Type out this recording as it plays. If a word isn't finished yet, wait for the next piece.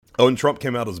Oh, and Trump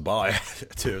came out as bi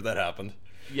too. That happened.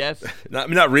 Yes.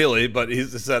 Not really, but he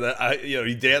said,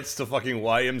 he danced to fucking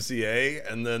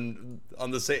YMCA, and then on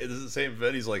the same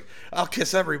vid, he's like, "I'll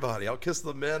kiss everybody. I'll kiss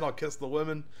the men. I'll kiss the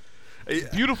women."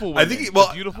 Beautiful women. I think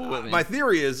beautiful women. My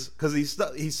theory is because he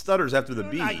stutters after the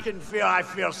B. I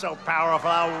feel so powerful.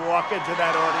 I'll walk into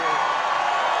that audience.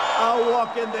 I'll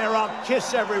walk in there. I'll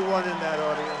kiss everyone in that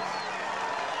audience.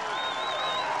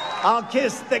 I'll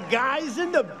kiss the guys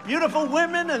and the beautiful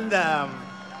women and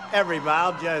everybody.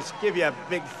 I'll just give you a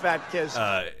big fat kiss.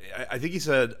 I think he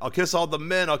said, "I'll kiss all the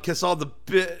men. I'll kiss all the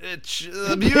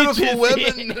beautiful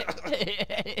women."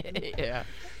 Yeah.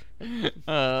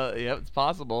 Yeah, it's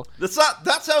possible.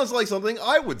 That sounds like something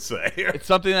I would say. It's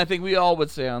something I think we all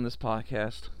would say on this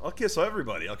podcast. I'll kiss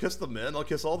everybody. I'll kiss the men. I'll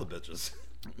kiss all the bitches.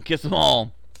 Kiss them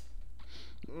all.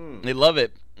 They love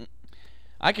it.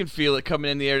 I can feel it coming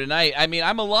in the air tonight. I mean,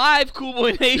 I'm alive, Cool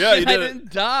Boy Nation. Yeah, you did I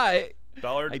didn't die.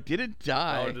 Ballard? I didn't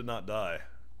die. Ballard did not die.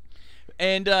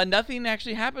 And nothing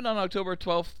actually happened on October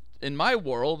 12th in my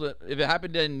world. If it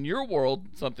happened in your world,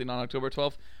 something on October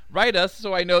 12th, write us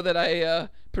so I know that I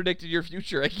predicted your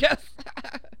future, I guess.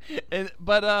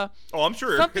 I'm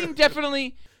sure. Something definitely...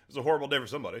 It was a horrible day for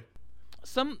somebody.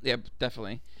 Yeah,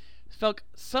 definitely. Felt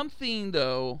something,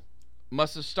 though,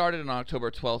 must have started on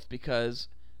October 12th because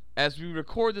as we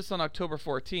record this on October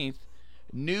 14th,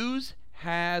 news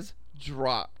has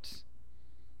dropped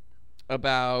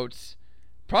about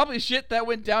probably shit that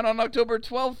went down on October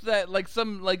 12th that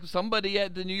somebody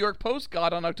at the New York Post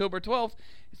got on October 12th,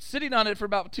 sitting on it for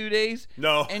about 2 days.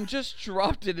 No, and just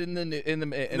dropped it in the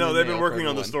No, they've been working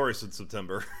on the story since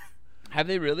September. Have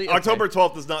they really? October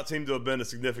 12th does not seem to have been a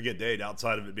significant date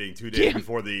outside of it being 2 days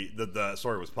before the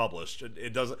story was published.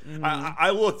 It doesn't. Mm-hmm. I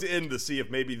looked in to see if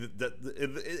maybe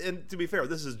and to be fair,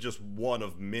 this is just one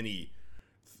of many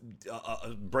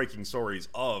breaking stories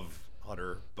of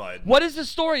Hunter Biden. What is the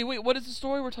story? Wait, what is the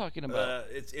story we're talking about?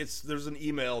 There's an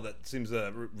email that seems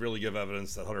to really give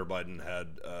evidence that Hunter Biden had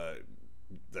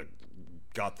that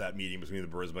got that meeting between the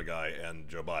Burisma guy and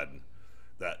Joe Biden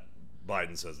that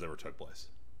Biden says never took place.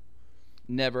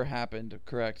 Never happened,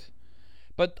 correct.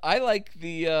 But I like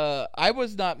the I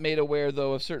was not made aware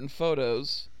though of certain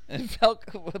photos, and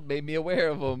Felk made me aware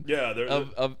of them. Yeah,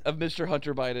 of Mr.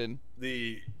 Hunter Biden.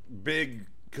 The big,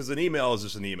 because an email is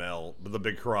just an email, but the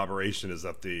big corroboration is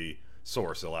that the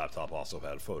source, a laptop, also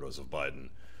had photos of Biden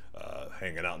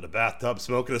hanging out in the bathtub,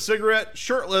 smoking a cigarette,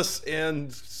 shirtless, and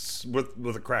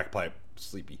with a crack pipe,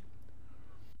 sleepy.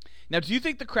 Now, do you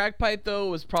think the crack pipe, though,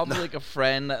 was probably like a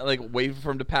friend, like waiting for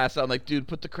him to pass out, like, dude,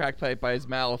 put the crack pipe by his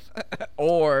mouth?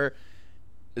 Or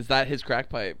is that his crack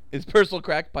pipe, his personal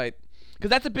crack pipe? Because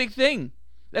that's a big thing.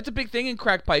 That's a big thing in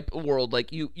crack pipe world.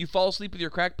 Like, you fall asleep with your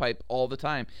crack pipe all the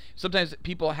time. Sometimes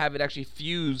people have it actually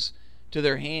fuse to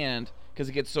their hand because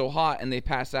it gets so hot and they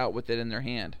pass out with it in their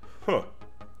hand. Huh.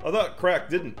 I thought crack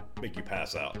didn't make you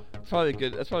pass out. That's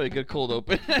probably a good cold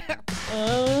open.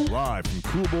 Live from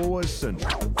Cool Boys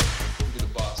Central. You're the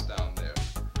boss down there.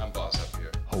 I'm boss up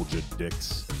here. Hold your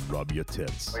dicks and rub your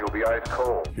tits. You'll be ice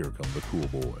cold. Here come the Cool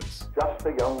Boys. Just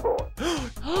a young boy.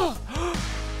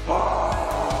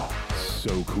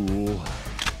 So cool.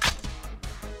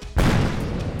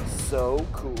 So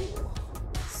cool.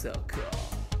 So cool.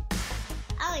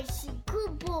 I see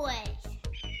good boys.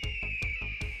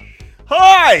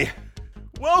 Hi!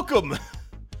 Welcome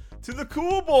to the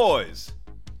Cool Boys.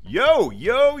 Yo,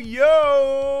 yo,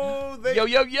 yo. Yo, yo,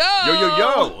 yo. Yo, yo,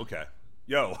 yo. Okay.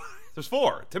 Yo. There's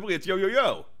 4. Typically it's yo, yo,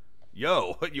 yo.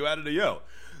 Yo. You added a yo.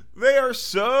 They are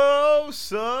so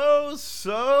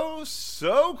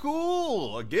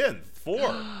cool. Again,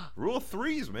 4. Rule of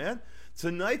 3s, man.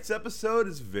 Tonight's episode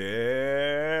is very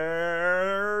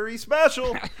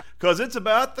special because it's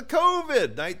about the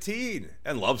COVID-19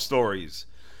 and love stories.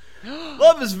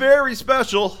 Love is very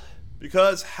special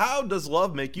because how does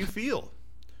love make you feel?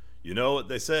 You know what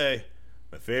they say,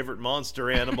 my favorite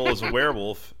monster animal is a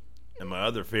werewolf, and my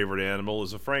other favorite animal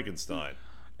is a Frankenstein,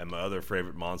 and my other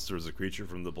favorite monster is a creature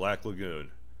from the Black Lagoon.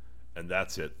 And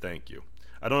that's it, thank you.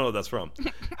 I don't know what that's from.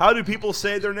 How do people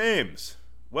say their names?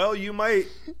 Well, you might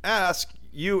ask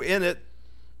you in it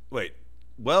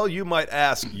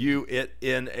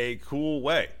in a cool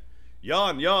way.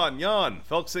 Yawn.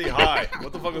 Felk say hi.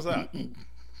 What the fuck was that?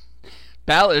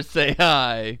 Ballard say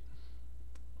hi.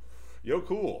 Yo,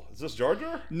 cool. Is this Jar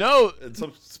Jar? No. It's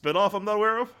some spinoff I'm not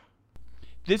aware of?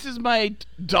 This is my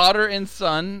daughter and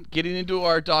son getting into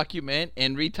our document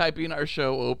and retyping our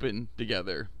show open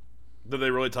together. Did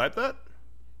they really type that?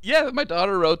 Yeah, my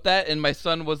daughter wrote that, and my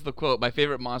son was the quote, my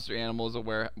favorite monster animal is a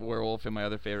werewolf, and my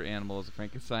other favorite animal is a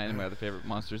Frankenstein, and my other favorite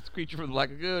monster is the creature from the Black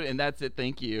Lagoon, and that's it,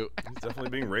 thank you. He's definitely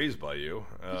being raised by you.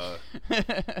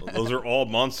 Those are all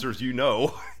monsters you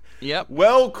know. Yep.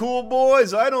 Well, cool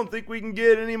boys, I don't think we can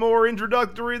get any more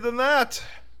introductory than that.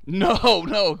 No,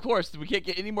 of course. We can't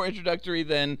get any more introductory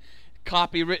than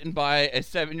copy written by a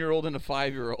 7-year-old and a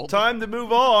 5-year-old. Time to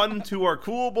move on to our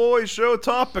cool boys show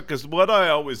topic, is what I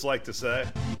always like to say.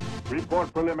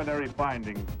 Report preliminary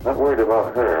findings. Not worried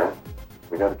about her.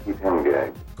 We gotta keep him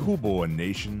gagged. Cool Boy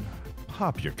Nation,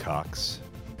 pop your cocks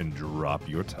and drop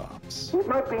your tops. It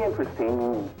might be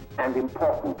interesting and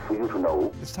important for you to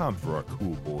know. It's time for our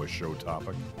Cool Boy show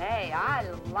topic. Hey, I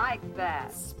like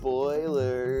that.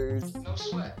 Spoilers. No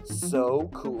sweat. So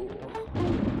cool.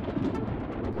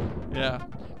 Yeah.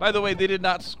 By the way, they did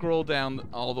not scroll down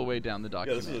all the way down the Yeah,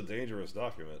 document. this is a dangerous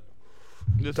document.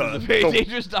 This is a very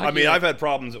dangerous document. I mean, I've had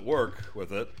problems at work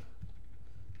with it.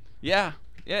 Yeah,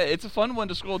 it's a fun one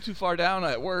to scroll too far down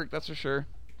at work, that's for sure.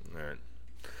 All right.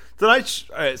 Tonight,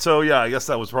 all right, so yeah, I guess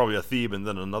that was probably a theme and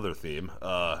then another theme.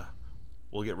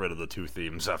 We'll get rid of the 2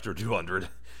 themes after 200.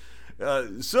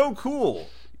 So cool.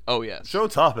 Oh, yes. Show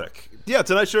topic. Yeah,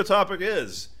 tonight's show topic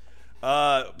is,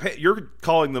 you're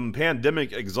calling them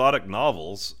pandemic exotic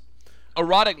novels.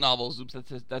 Erotic novels. Oops,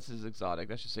 that's his exotic.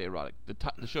 That should say erotic.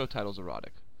 The show title's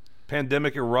erotic.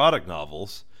 Pandemic erotic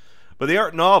novels. But they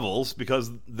aren't novels because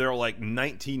they're like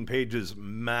 19 pages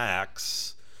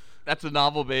max. That's a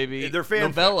novel, baby. They're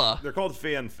novella. They're called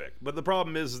fanfic. But the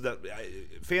problem is that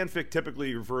fanfic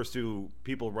typically refers to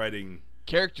people writing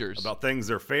characters about things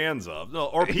they're fans of. No,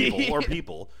 or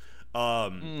people.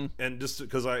 And just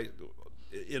because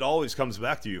it always comes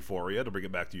back to Euphoria, to bring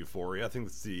it back to Euphoria. I think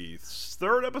it's the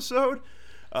 3rd episode.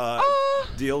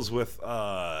 Deals with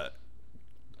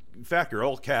Fat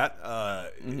Girl, Kat,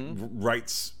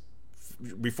 writes,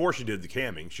 before she did the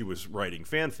camming, she was writing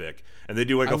fanfic, and they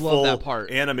do like a full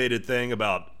animated thing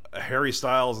about Harry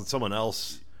Styles and someone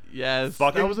else. Yes,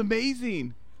 fucking. That was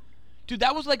amazing. Dude,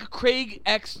 that was like a Craig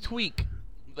X tweak.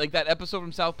 Like that episode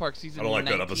from South Park season 19. I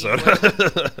don't like that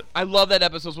episode. I love that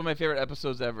episode. It's one of my favorite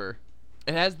episodes ever.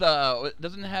 It has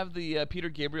doesn't it have the Peter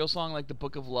Gabriel song, like the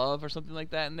Book of Love or something like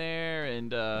that in there?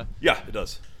 And yeah, it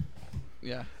does.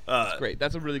 Yeah, it's great.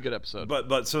 That's a really good episode.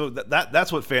 But so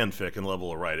that's what fanfic and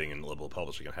level of writing and level of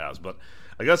publishing it has. But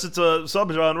I guess it's a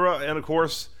subgenre, and of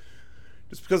course,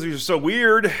 just because these are so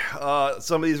weird,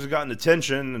 some of these have gotten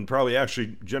attention and probably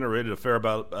actually generated a fair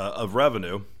amount of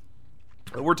revenue.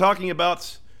 We're talking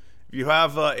about, if you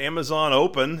have Amazon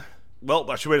open, well,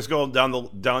 I should just go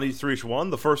down each for each one.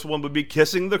 The first one would be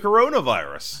Kissing the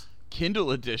Coronavirus.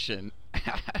 Kindle edition.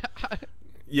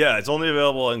 Yeah, it's only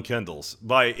available in Kindles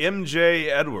by M.J.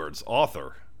 Edwards,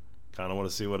 author. Kind of want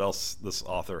to see what else this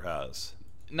author has.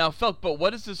 Now, Felk, but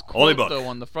what is this quote, though,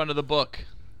 on the front of the book?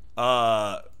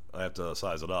 I have to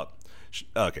size it up.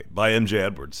 Okay, by M.J.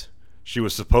 Edwards. She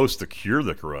was supposed to cure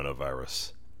the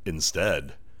coronavirus.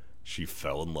 Instead, she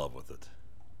fell in love with it.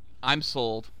 I'm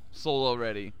sold. Sold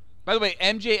already. By the way,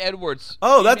 M.J. Edwards.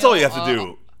 Oh, that's all you have to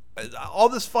do. All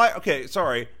this fight. Okay,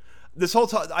 sorry. This whole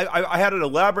time, I had an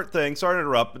elaborate thing. Sorry to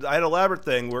interrupt, but I had an elaborate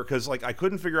thing where, because like I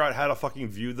couldn't figure out how to fucking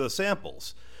view the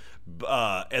samples,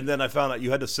 and then I found out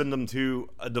you had to send them to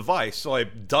a device. So I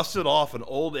dusted off an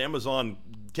old Amazon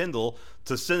Kindle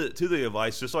to send it to the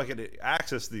device just so I could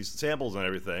access these samples and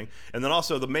everything. And then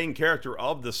also the main character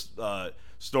of this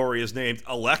story is named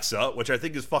Alexa, which I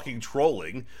think is fucking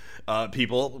trolling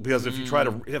people, because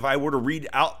if I were to read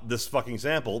out this fucking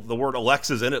sample, the word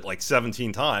Alexa's in it like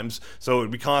 17 times, so it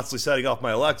would be constantly setting off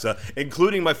my Alexa,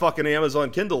 including my fucking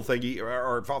Amazon Kindle thingy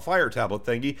or Fire tablet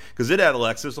thingy, because it had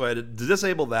Alexa, so I had to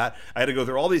disable that. I had to go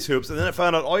through all these hoops, and then I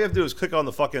found out all you have to do is click on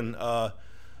the fucking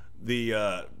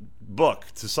book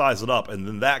to size it up, and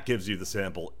then that gives you the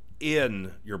sample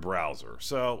in your browser.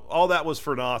 So all that was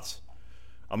for naught.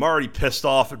 I'm already pissed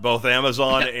off at both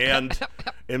Amazon and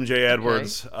M.J.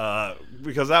 Edwards,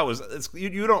 because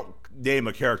you don't name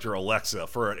a character Alexa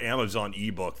for an Amazon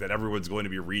ebook that everyone's going to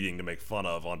be reading to make fun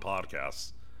of on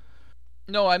podcasts.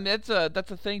 No, I mean that's a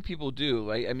thing people do.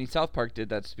 Like, I mean, South Park did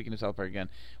that. Speaking of South Park again,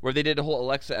 where they did a whole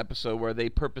Alexa episode where they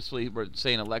purposely were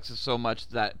saying Alexa so much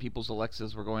that people's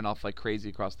Alexas were going off like crazy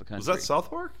across the country. Was that South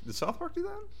Park? Did South Park do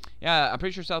that? Yeah, I'm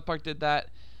pretty sure South Park did that.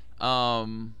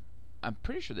 I'm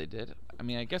pretty sure they did. I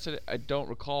mean, I guess I don't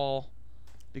recall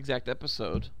the exact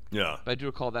episode. Yeah, but I do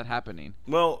recall that happening.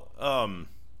 Well,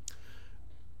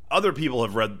 other people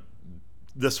have read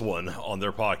this one on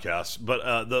their podcast,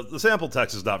 but the sample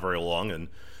text is not very long. And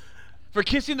for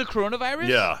Kissing the Coronavirus?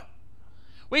 Yeah.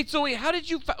 Wait, how did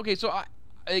you... Okay, so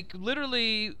I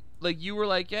literally like you were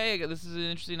like, hey, this is an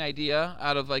interesting idea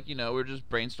out of like, we're just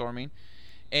brainstorming.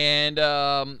 And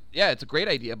yeah, it's a great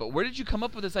idea. But where did you come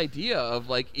up with this idea of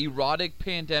like erotic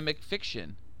pandemic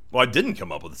fiction? Well, I didn't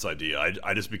come up with this idea.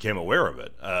 I just became aware of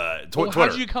it. Twitter. How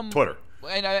did you come? Twitter.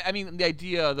 And I mean the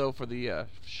idea though for the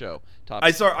show topic.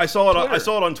 I saw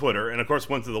it on Twitter, and of course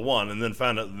went to the one, and then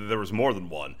found out that there was more than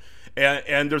one.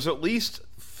 And there's at least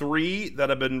 3 that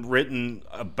have been written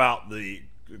about the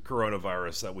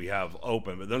coronavirus that we have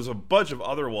open, but there's a bunch of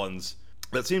other ones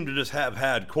that seem to just have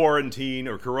had quarantine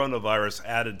or coronavirus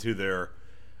added to their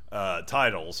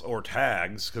titles or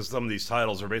tags, because some of these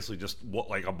titles are basically just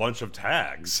like a bunch of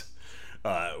tags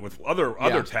with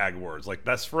other tag words like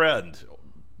best friend,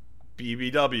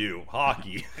 BBW,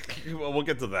 hockey. We'll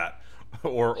get to that.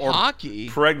 Or hockey,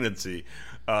 pregnancy,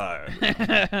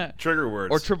 trigger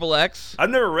words, or XXX. I've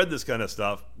never read this kind of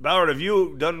stuff. Ballard, have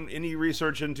you done any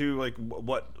research into like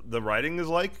what the writing is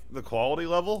like, the quality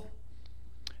level?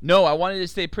 No, I wanted to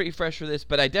stay pretty fresh for this,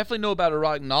 but I definitely know about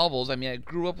erotic novels. I mean, I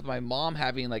grew up with my mom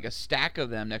having like a stack of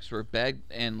them next to her bed,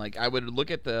 and like I would look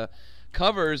at the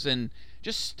covers and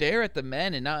just stare at the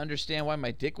men and not understand why my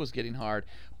dick was getting hard.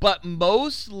 But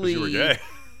mostly, you were gay.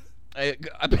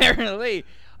 Apparently.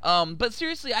 But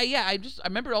seriously, I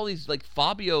remember all these like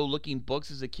Fabio looking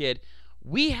books as a kid.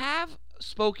 We have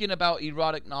spoken about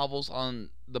erotic novels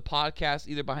on the podcast,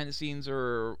 either behind the scenes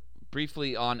or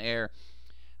briefly on air.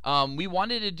 We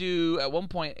wanted to do at one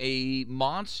point a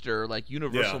monster, like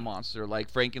universal monster, like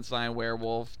Frankenstein,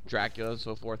 werewolf, Dracula, and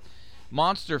so forth.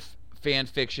 Monster fan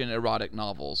fiction erotic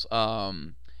novels.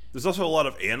 There's also a lot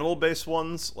of animal-based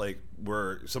ones, like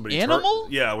where somebody animal,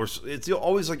 where it's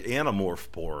always like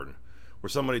anamorph porn, where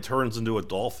somebody turns into a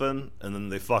dolphin and then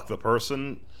they fuck the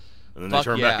person, and then they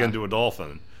turn back into a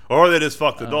dolphin, or they just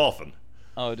fuck the dolphin.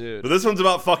 Oh, dude! But this one's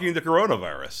about fucking the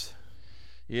coronavirus.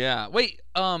 Yeah. Wait.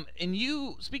 And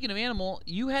you, speaking of animal,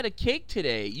 you had a cake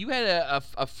today. You had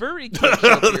a furry cake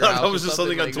show at your house. That was just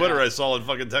something like on Twitter that. I saw and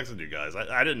fucking texted you guys.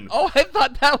 I didn't. Oh, I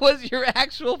thought that was your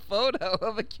actual photo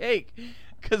of a cake.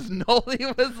 Because Noli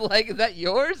was like, is that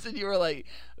yours? And you were like,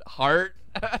 heart.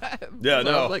 Yeah,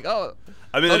 no. I was like, oh.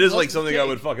 I mean, it is like something I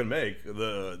would fucking make.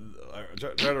 So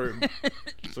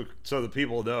the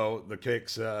people know, the cake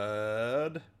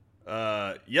said,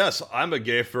 yes, I'm a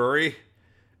gay furry.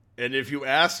 And if you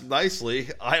ask nicely,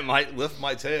 I might lift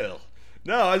my tail.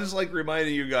 No, I just like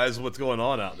reminding you guys what's going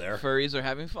on out there. Furries are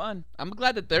having fun. I'm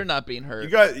glad that they're not being hurt.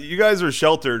 You guys are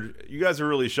sheltered. You guys are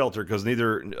really sheltered because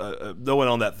no one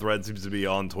on that thread seems to be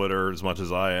on Twitter as much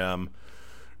as I am,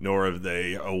 nor are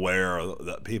they aware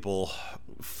that people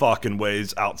fuck in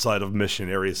ways outside of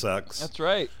missionary sex. That's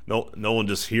right. No one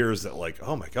just hears that like,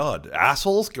 oh my god,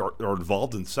 assholes are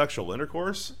involved in sexual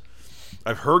intercourse.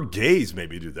 I've heard gays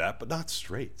maybe do that, but not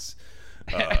straights.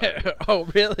 Oh,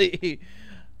 really?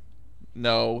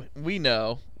 No, we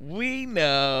know.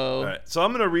 All right, so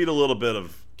I'm going to read a little bit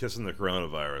of Kissing the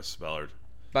Coronavirus, Ballard.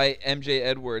 By MJ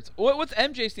Edwards. What's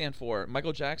MJ stand for?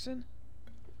 Michael Jackson?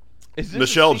 Is this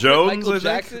Michelle Jones, Michael I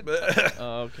Jackson? think?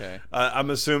 Oh, okay. I'm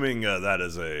assuming that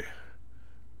is a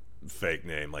fake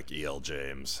name, like E.L.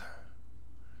 James.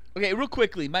 Okay, real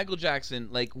quickly, Michael Jackson,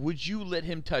 like, would you let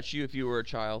him touch you if you were a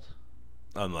child?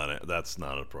 That's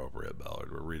not appropriate,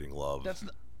 Ballard. We're reading love.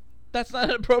 That's not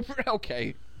appropriate?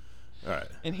 Okay. All right.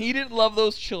 And he didn't love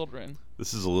those children.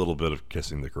 This is a little bit of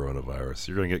Kissing the Coronavirus.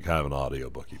 You're going to get kind of an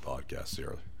audiobooky podcast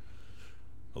here.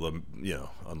 Although,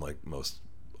 unlike most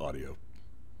audio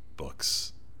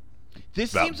books,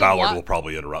 Ballard will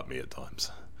probably interrupt me at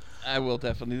times. I will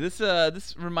definitely.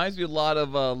 This reminds me a lot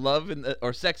of Love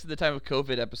or Sex in the Time of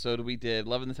COVID episode we did.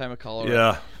 Love in the Time of Cholera.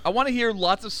 Yeah. I want to hear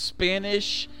lots of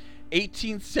Spanish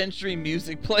 18th century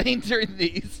music playing during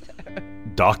these.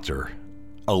 Dr.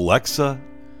 Alexa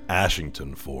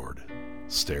Ashington Ford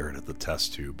stared at the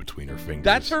test tube between her fingers.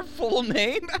 That's her full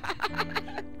name?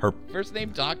 Her first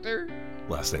name, Doctor?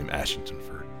 Last name, Ashington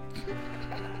Ford.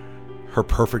 Her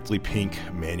perfectly pink,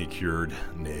 manicured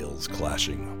nails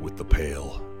clashing with the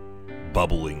pale,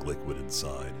 bubbling liquid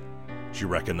inside. She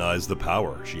recognized the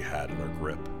power she had in her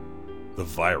grip. The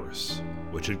virus,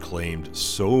 which had claimed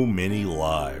so many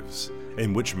lives,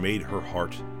 and which made her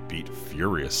heart beat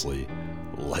furiously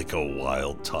like a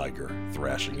wild tiger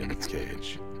thrashing in its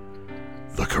cage.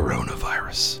 The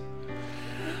coronavirus.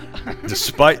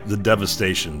 Despite the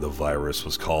devastation the virus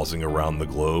was causing around the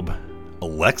globe,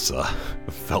 Alexa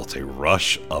felt a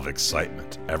rush of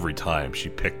excitement every time she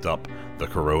picked up the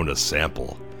corona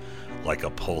sample, like a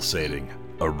pulsating,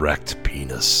 erect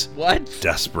penis. What?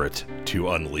 Desperate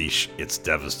to unleash its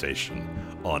devastation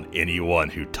on anyone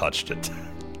who touched it.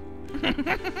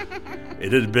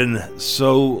 It had been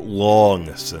so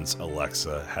long since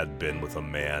Alexa had been with a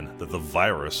man that the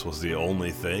virus was the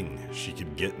only thing she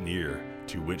could get near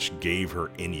to which gave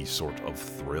her any sort of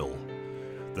thrill.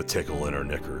 The tickle in her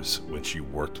knickers when she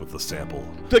worked with the sample.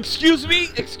 Excuse me,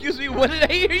 what did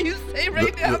I hear you say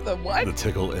right now? The what? The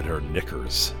tickle in her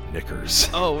knickers.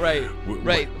 Oh, right,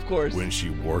 right, of course. When she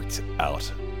worked out.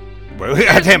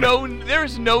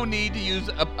 There's no need to use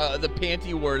the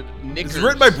panty word knickers. It's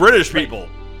written by British people,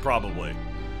 probably.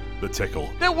 The tickle.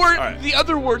 That word, the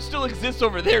other word still exists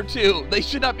over there, too. They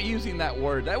should not be using that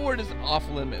word. That word is off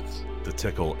limits. The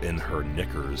tickle in her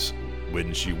knickers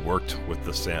when she worked with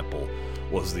the sample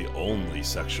was the only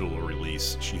sexual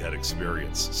release she had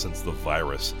experienced since the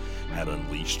virus had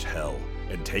unleashed hell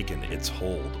and taken its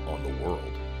hold on the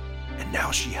world. And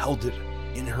now she held it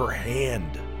in her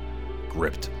hand,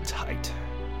 gripped it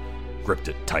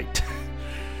tight.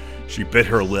 She bit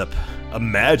her lip.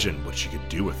 Imagine what she could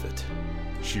do with it.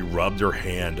 She rubbed her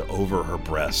hand over her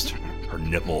breast, her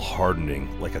nipple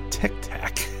hardening like a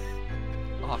tic-tac.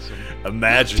 Awesome.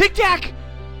 Imagine. Tic-tac!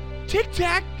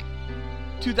 Tic-tac!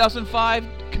 2005,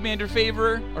 Commander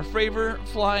Fravor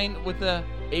flying with a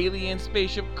alien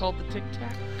spaceship called the Tic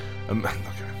Tac. Okay,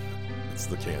 it's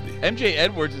the candy. MJ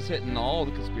Edwards is hitting all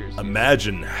the conspiracies.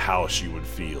 Imagine how she would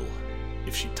feel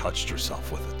if she touched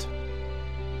herself with it.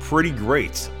 Pretty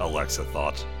great, Alexa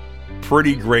thought.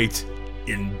 Pretty great,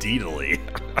 indeedly.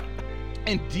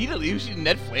 Indeedly? Was she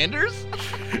Ned Flanders?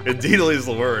 Indeedly is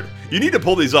the word. You need to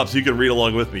pull these up so you can read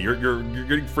along with me. You're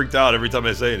getting freaked out every time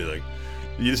I say anything.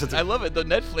 You just have to... I love it. The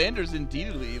Ned Flanders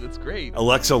indeedly. That's great.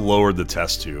 Alexa lowered the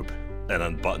test tube and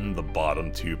unbuttoned the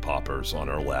bottom two poppers on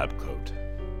her lab coat.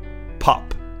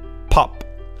 Pop. Pop.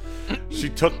 She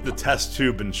took the test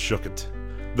tube and shook it.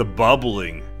 The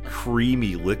bubbling,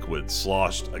 creamy liquid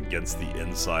sloshed against the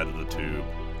inside of the tube.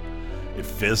 It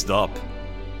fizzed up,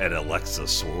 and Alexa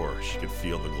swore she could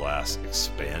feel the glass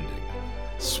expanding,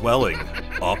 swelling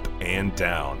up and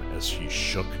down as she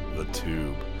shook the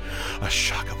tube. A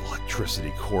shock of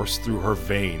electricity coursed through her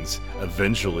veins,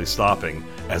 eventually stopping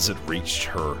as it reached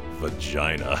her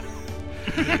vagina.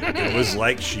 It was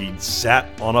like she'd sat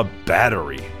on a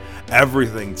battery.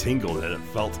 Everything tingled and it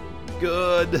felt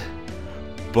good.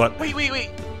 But wait.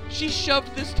 She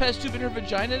shoved this test tube in her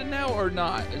vagina now or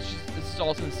not? This is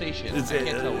all sensation. I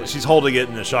can't tell which. She's holding it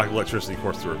and a shock of electricity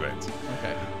coursed through her veins.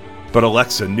 Okay. But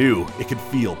Alexa knew it could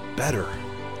feel better.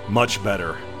 Much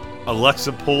better.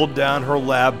 Alexa pulled down her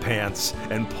lab pants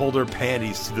and pulled her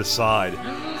panties to the side.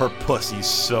 Her pussy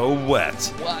so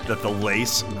wet that the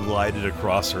lace glided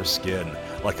across her skin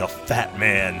like a fat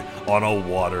man on a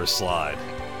water slide.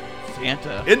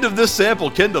 Santa. End of this sample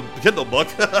Kindle book.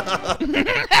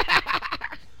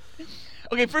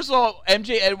 Okay, first of all,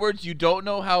 MJ Edwards, you don't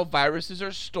know how viruses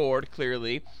are stored,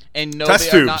 clearly, and no, Test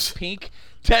they are tubes. not pink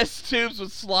test tubes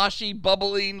with sloshy,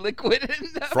 bubbling liquid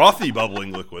in them. Frothy,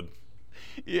 bubbling liquid.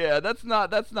 Yeah, that's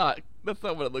not what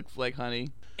it looks like, honey.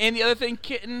 And the other thing,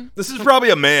 kitten. This is probably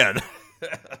a man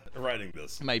writing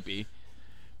this. Might be,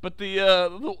 but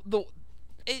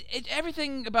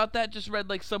everything about that just read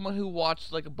like someone who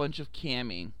watched like a bunch of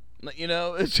camming. You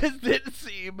know, it just didn't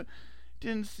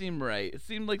seem right. It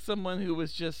seemed like someone who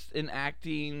was just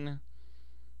enacting.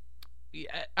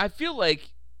 I feel like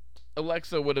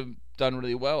Alexa would have done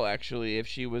really well actually if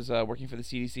she was working for the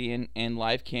CDC and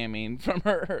live camming from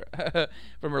her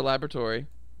laboratory.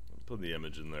 Put the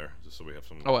image in there just so we have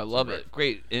some. Oh, I love it!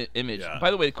 Great image. Yeah. By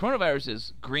the way, the coronavirus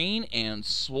is green and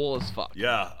swole as fuck.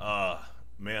 Yeah,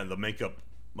 man, the makeup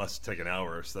must take an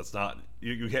hour. So that's not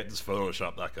you can't just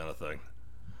Photoshop that kind of thing.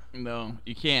 No,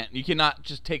 you can't. You cannot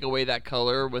just take away that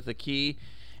color with a key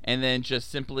and then just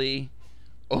simply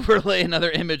overlay another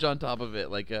image on top of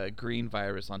it, like a green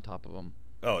virus on top of them.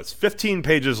 Oh, it's 15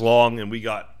 pages long, and we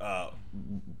got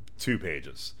 2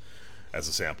 pages as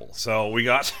a sample. So we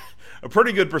got a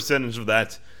pretty good percentage of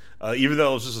that. Even though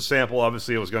it was just a sample,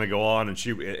 obviously it was going to go on, and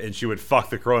she would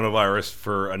fuck the coronavirus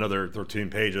for another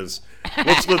 13 pages.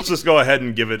 Let's just go ahead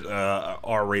and give it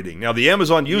our rating. Now the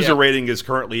Amazon user rating is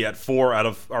currently at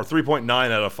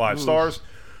 3.9 out of 5 stars.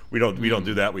 We don't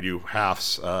do that. We do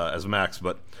halves as max,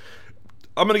 but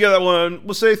I'm going to give that one.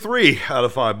 We'll say 3 out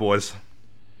of 5, boys.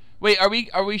 Wait,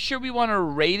 are we sure we want to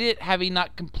rate it having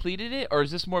not completed it, or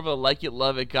is this more of a like it,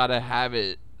 love it, gotta have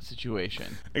it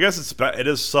situation? I guess it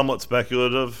is somewhat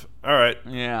speculative. All right.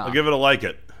 Yeah. I'll give it a like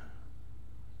it.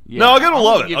 Yeah. No, I'll give it a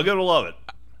love it. I'll give it a love it.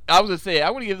 I was going to say, I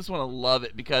want to give this one a love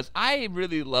it because I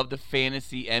really love the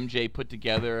fantasy MJ put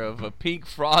together of a pink,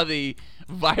 frothy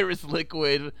virus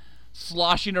liquid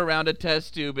sloshing around a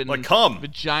test tube and like cum.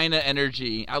 Vagina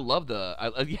energy. I love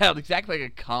exactly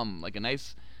like a cum, like a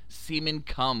nice semen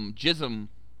cum, jism.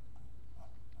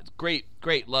 It's great,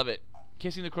 love it.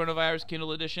 Kissing the Coronavirus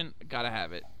Kindle edition, gotta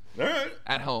have it. All right.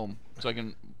 At home, so I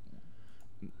can.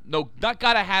 No, not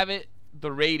gotta have it.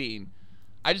 The rating,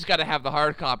 I just gotta have the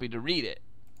hard copy to read it.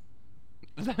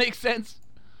 Does that make sense?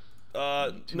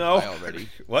 No. High already.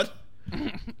 What?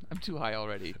 I'm too high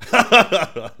already.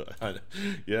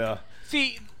 Yeah.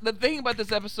 See, the thing about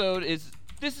this episode is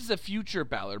this is a future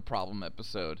Ballard Problem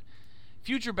episode.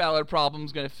 Future Ballard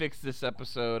Problem's gonna fix this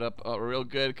episode up real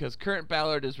good because current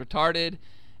Ballard is retarded.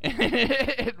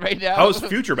 Right now. How is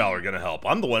future Ballard gonna help?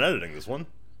 I'm the one editing this one.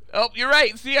 Oh, you're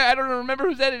right. See, I don't remember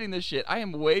who's editing this shit. I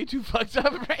am way too fucked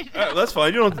up right now. That's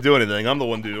fine. You don't have to do anything. I'm the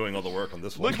one doing all the work on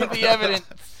this one. Look at the evidence.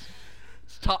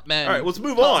 It's top men. All right, let's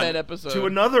move top on men episode. to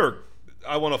another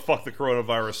I want to fuck the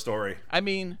coronavirus story. I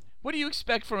mean, what do you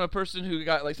expect from a person who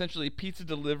got like essentially pizza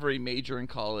delivery major in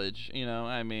college? You know,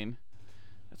 I mean,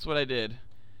 that's what I did.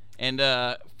 And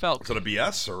felt. Is that a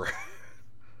BS or?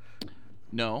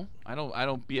 No, I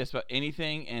don't BS about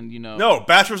anything, and you know. No,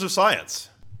 Bachelor's of Science.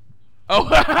 Oh.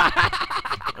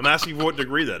 I'm asking for what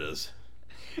degree that is.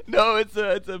 No, it's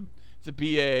a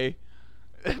BA.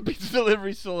 Pizza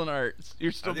delivery still an art.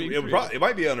 You're still being it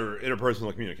might be under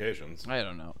interpersonal communications. I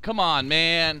don't know. Come on,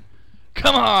 man.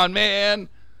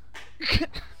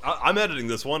 I'm editing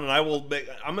this one, and I'm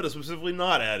going to specifically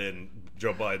not add in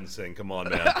Joe Biden saying, "Come on,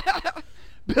 man."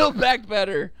 Build back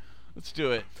better. Let's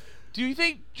do it. Do you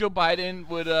think Joe Biden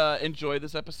would enjoy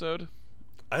this episode?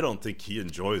 I don't think he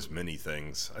enjoys many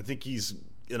things. I think he's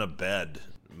in a bed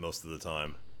most of the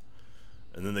time.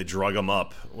 And then they drug him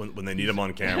up when they need him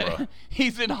on camera.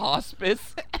 He's in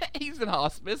hospice.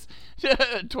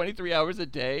 23 hours a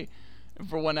day. And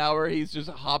for 1 hour, he's just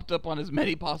hopped up on as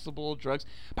many possible drugs.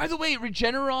 By the way,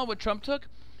 Regeneron, what Trump took,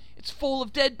 it's full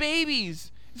of dead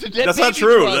babies. It's a dead That's baby not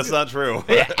true. drug. That's not true.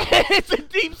 It's a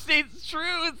deep state. It's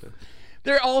true.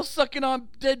 They're all sucking on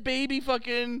dead baby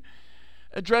fucking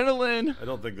adrenaline. I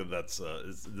don't think that's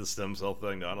the stem cell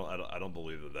thing. No, I don't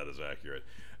believe that is accurate.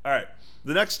 All right.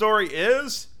 The next story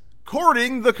is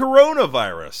courting the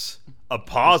coronavirus, a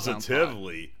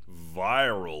positively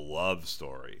viral love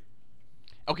story.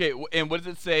 Okay, and what does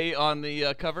it say on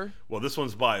the cover? Well, this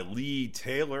one's by Lee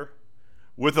Taylor.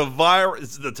 With a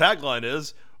the tagline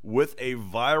is, "With a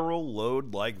viral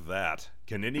load like that,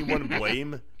 can anyone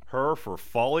blame her for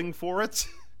falling for it?"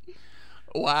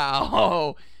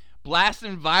 Wow.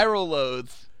 Blasting viral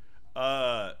loads.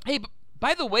 Hey,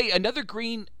 by the way, another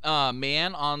green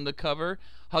man on the cover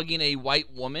hugging a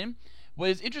white woman.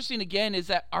 What is interesting again is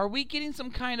that are we getting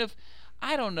some kind of,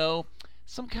 I don't know,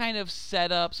 some kind of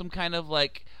setup, some kind of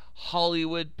like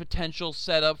Hollywood potential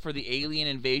setup for the alien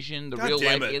invasion, the real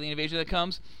life alien invasion that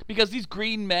comes? Because these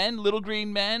green men, little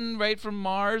green men, right, from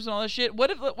Mars and all that shit.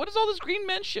 What is all this green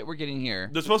men shit we're getting here?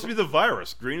 They're supposed to be the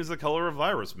virus. Green is the color of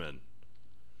virus men.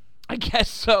 I guess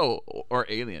so, or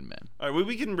alien men. All right,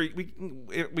 we can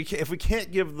if we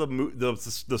can't give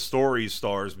the stories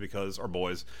stars because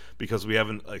we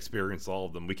haven't experienced all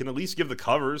of them, we can at least give the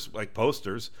covers like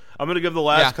posters. I'm going to give the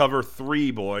last cover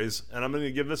 3 boys, and I'm going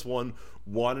to give this one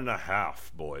 1.5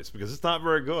 boys because it's not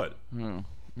very good.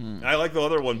 I like the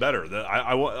other one better.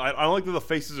 I like that the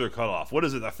faces are cut off. What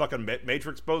is it? That fucking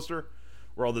Matrix poster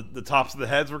where all the tops of the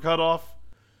heads were cut off?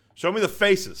 Show me the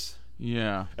faces.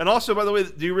 Yeah. And also, by the way,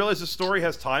 do you realize the story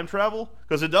has time travel?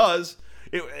 Because it does.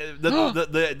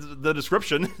 The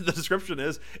description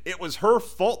is it was her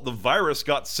fault the virus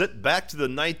got sent back to the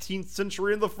 19th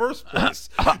century in the first place.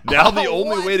 Now the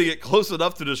only way to get close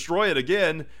enough to destroy it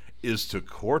again is to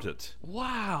court it.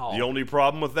 Wow. The only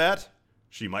problem with that,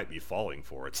 she might be falling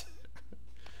for it.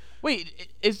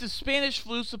 Wait, is the Spanish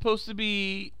flu supposed to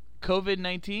be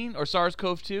COVID-19 or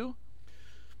SARS-CoV-2?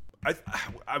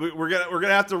 I mean, we're gonna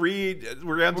have to read.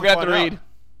 We're gonna have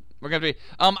to read.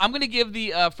 I'm gonna give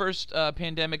the first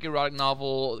pandemic erotic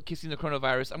novel, Kissing the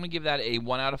Coronavirus. I'm gonna give that a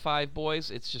 1 out of 5 boys.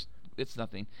 It's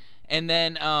nothing. And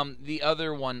then the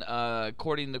other one,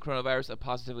 Courting the Coronavirus, a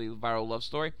positively viral love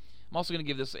story. I'm also gonna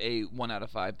give this a 1 out of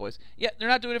 5 boys. Yeah, they're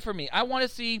not doing it for me. I want to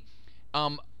see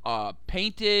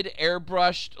painted,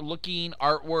 airbrushed looking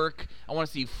artwork. I want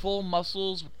to see full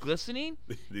muscles glistening,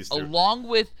 along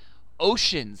with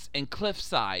oceans and cliff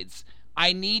sides.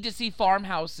 I need to see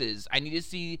farmhouses. I need to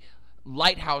see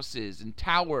lighthouses and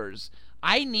towers.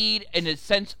 I need a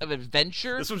sense of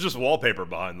adventure. This was just wallpaper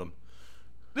behind them.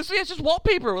 It's just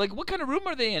wallpaper. Like, what kind of room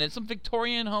are they in? It's some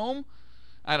Victorian home?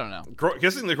 I don't know.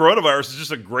 Kissing the Coronavirus is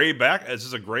just a gray It's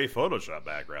just a gray Photoshop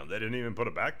background. They didn't even put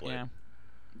a backplate. Yeah,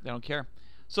 they don't care.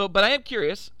 So, but I am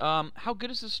curious. How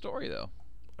good is this story, though?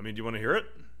 I mean, do you want to hear it?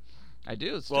 I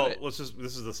do. Let's do Well, it. this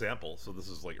is the sample, so this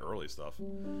is like early stuff.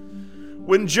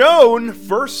 When Joan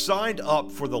first signed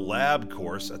up for the lab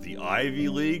course at the Ivy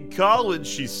League college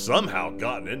she somehow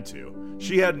gotten into,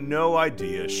 she had no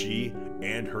idea she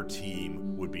and her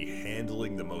team would be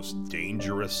handling the most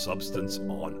dangerous substance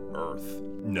on Earth.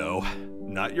 No,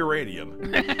 not uranium,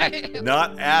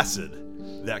 not acid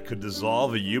that could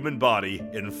dissolve a human body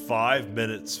in 5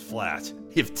 minutes flat.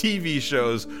 If TV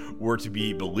shows were to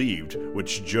be believed,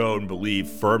 which Joan believed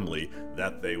firmly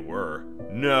that they were.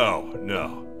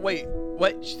 No. Wait,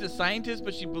 what? She's a scientist,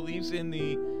 but she believes in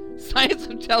the science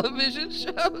of television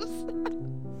shows?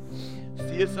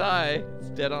 CSI. It's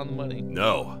dead on the money.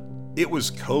 No. It was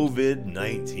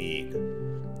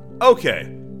COVID-19.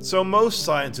 Okay, so most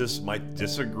scientists might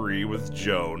disagree with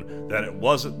Joan that it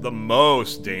wasn't the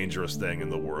most dangerous thing in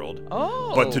the world.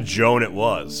 Oh. But to Joan it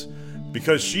was,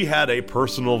 because she had a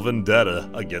personal vendetta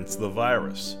against the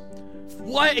virus.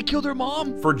 What? It killed her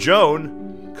mom? For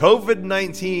Joan,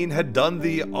 COVID-19 had done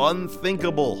the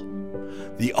unthinkable,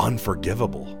 the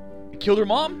unforgivable. It killed her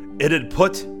mom? It had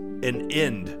put an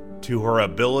end to her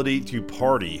ability to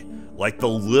party like the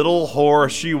little whore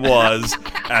she was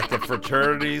at the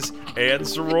fraternities and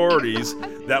sororities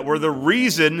that were the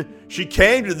reason she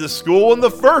came to the school in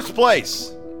the first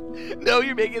place. No,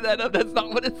 you're making that up. That's not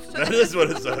what it says. That is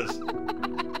what it says.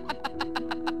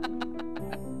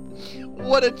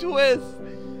 What a twist.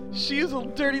 She is a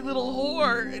dirty little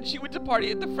whore, and she went to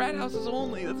party at the frat houses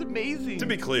only. That's amazing. To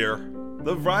be clear,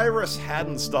 the virus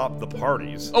hadn't stopped the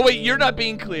parties. Oh, wait, you're not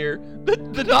being clear.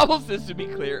 The novel says to be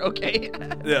clear, okay?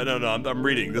 Yeah, no, I'm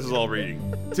reading. This is all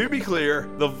reading. To be clear,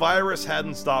 the virus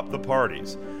hadn't stopped the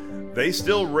parties. They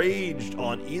still raged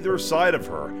on either side of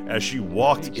her as she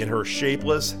walked in her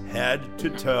shapeless,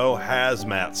 head-to-toe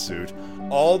hazmat suit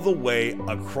all the way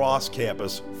across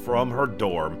campus from her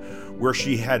dorm, where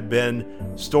she had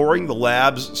been storing the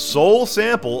lab's sole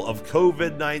sample of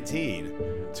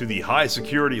COVID-19 to the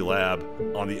high-security lab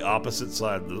on the opposite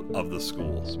side of the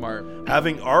school. Smart.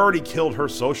 Having already killed her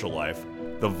social life,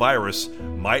 the virus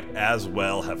might as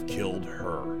well have killed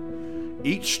her.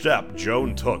 Each step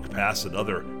Joan took past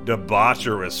another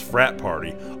debaucherous frat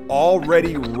party,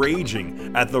 already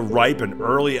raging at the ripe and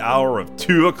early hour of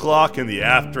 2 o'clock in the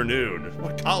afternoon.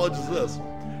 What college is this?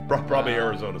 Probably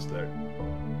Arizona State.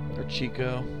 Or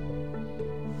Chico.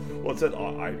 Well, it said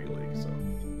Ivy League, so.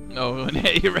 No,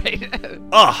 you're right.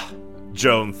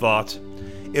 Joan thought.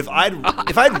 If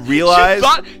I'd realized...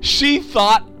 She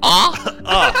thought,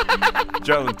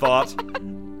 Joan thought.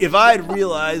 If I'd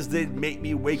realized they'd make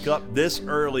me wake up this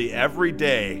early every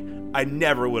day, I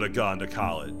never would have gone to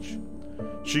college.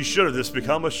 She should have just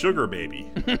become a sugar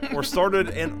baby or started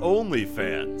an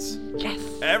OnlyFans. Yes.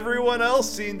 Everyone else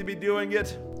seemed to be doing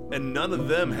it, and none of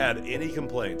them had any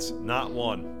complaints, not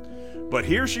one. But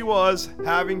here she was,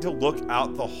 having to look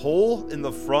out the hole in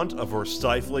the front of her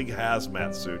stifling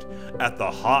hazmat suit at the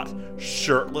hot,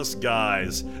 shirtless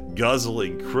guys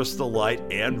guzzling Crystal Light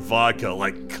and vodka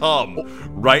like cum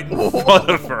right in front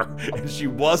of her, and she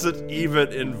wasn't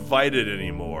even invited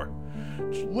anymore.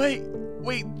 Wait,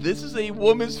 this is a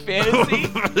woman's fantasy?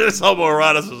 There's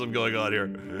homoeroticism going on here.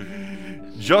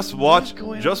 Just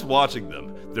watching them,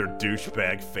 their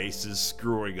douchebag faces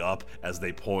screwing up as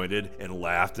they pointed and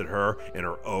laughed at her in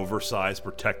her oversized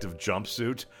protective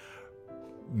jumpsuit,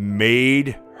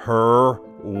 made her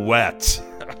wet.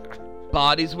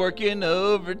 Body's working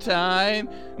overtime.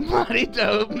 Money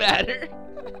don't matter.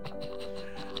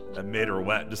 That made her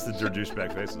wet, just their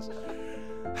douchebag faces.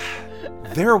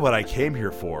 They're what I came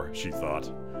here for, she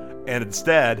thought. And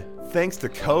instead, thanks to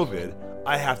COVID,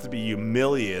 I have to be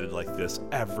humiliated like this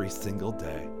every single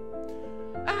day.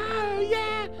 Oh,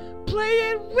 yeah,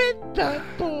 playing with the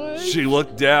boys. She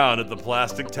looked down at the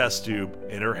plastic test tube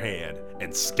in her hand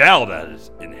and scowled at it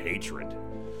in hatred.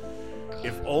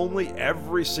 If only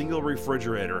every single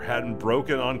refrigerator hadn't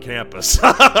broken on campus,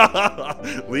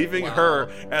 leaving her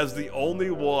as the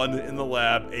only one in the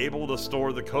lab able to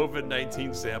store the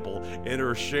COVID-19 sample in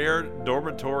her shared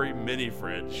dormitory mini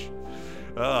fridge.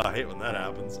 I hate when that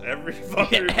happens. Every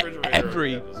fucking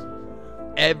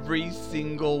refrigerator. Every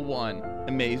single one.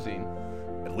 Amazing.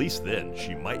 At least then,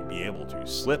 she might be able to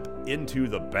slip into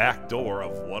the back door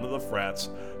of one of the frats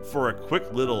for a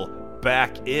quick little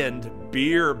back-end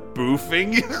beer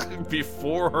boofing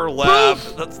before her lab.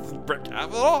 Boof! That's the Brett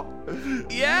Kavanaugh?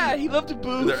 Yeah, he loved to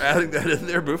boof. They're adding that in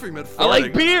there. Boofing meant farting. I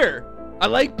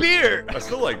like beer. I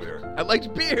still like beer. I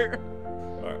liked beer.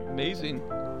 All right. Amazing.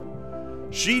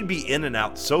 She'd be in and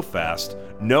out so fast,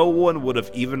 no one would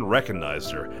have even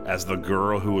recognized her as the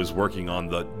girl who was working on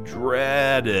the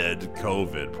dreaded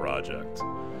COVID project.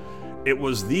 It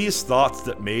was these thoughts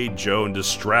that made Joan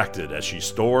distracted as she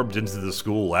stormed into the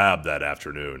school lab that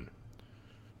afternoon.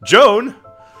 Joan,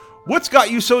 what's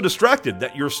got you so distracted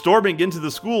that you're storming into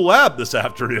the school lab this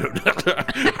afternoon?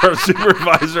 Her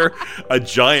supervisor, a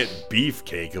giant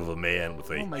beefcake of a man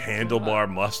with a handlebar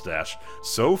mustache,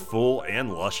 so full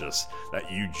and luscious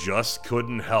that you just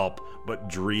couldn't help but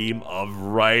dream of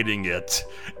riding it,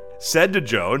 said to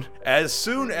Joan as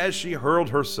soon as she hurled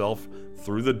herself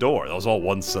through the door. That was all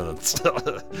one sentence.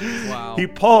 Wow. He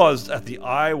paused at the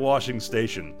eye-washing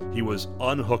station he was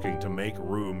unhooking to make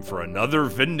room for another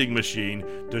vending machine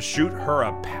to shoot her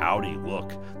a pouty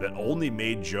look that only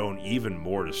made Joan even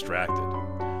more distracted.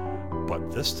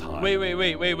 But this time...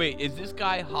 Wait. Is this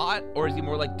guy hot, or is he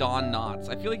more like Don Knotts?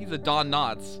 I feel like he's a Don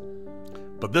Knotts.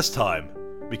 But this time,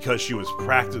 because she was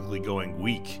practically going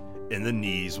weak in the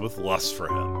knees with lust for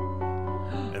him.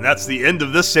 And that's the end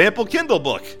of this sample Kindle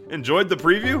book. Enjoyed the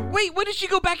preview? Wait, when did she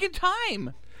go back in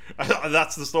time?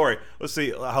 That's the story. Let's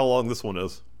see how long this one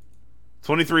is.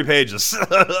 23 pages.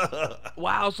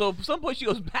 Wow, so at some point she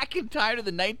goes back in time to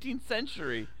the 19th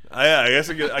century. Yeah,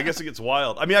 I guess it gets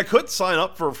wild. I mean, I could sign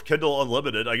up for Kindle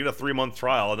Unlimited. I get a 3-month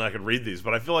trial, and I could read these.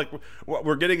 But I feel like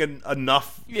we're getting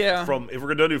enough from... If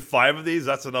we're going to do 5 of these,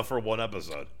 that's enough for one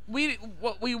episode.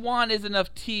 What we want is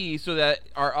enough tea so that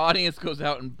our audience goes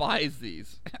out and buys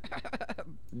these.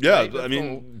 Yeah, right, I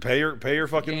mean, pay your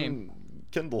fucking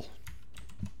Kindle.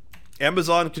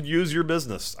 Amazon could use your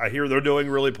business. I hear they're doing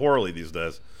really poorly these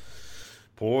days.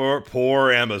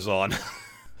 Poor Amazon.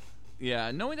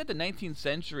 Yeah, knowing that the 19th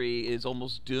century is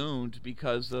almost doomed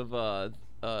because of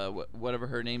whatever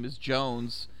her name is,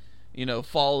 Jones,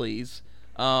 follies.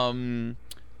 I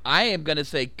am gonna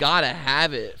say gotta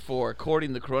have it for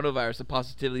Courting the Coronavirus, a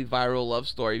positively viral love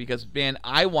story, because man,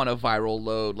 I want a viral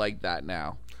load like that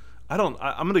now. I'm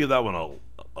gonna give that one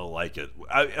a like it.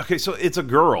 Okay, so it's a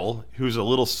girl who's a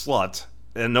little slut.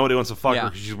 And nobody wants to fuck her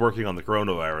because she's working on the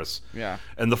coronavirus. Yeah.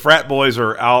 And the frat boys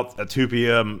are out at 2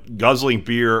 p.m. guzzling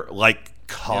beer like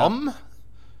cum?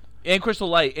 Yeah. And Crystal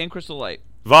Light.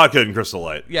 Vodka and Crystal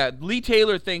Light. Yeah, Lee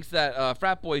Taylor thinks that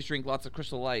frat boys drink lots of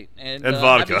Crystal Light. And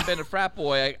vodka. Having been a frat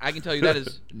boy, I can tell you that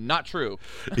is not true.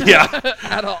 Yeah.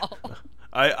 At all.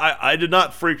 I did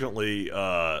not frequently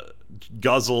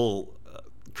guzzle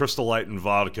Crystal Light and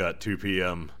vodka at 2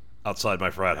 p.m. outside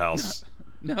my frat house.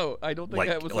 No, I don't think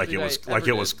that was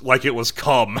it was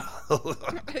cum.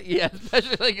 Yeah,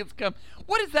 especially like it's cum.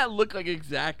 What does that look like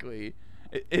exactly?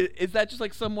 Is that just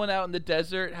like someone out in the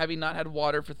desert having not had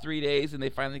water for 3 days and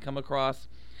they finally come across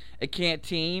a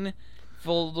canteen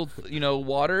full of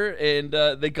water and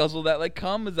they guzzle that like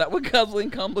cum? Is that what guzzling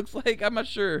cum looks like? I'm not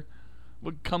sure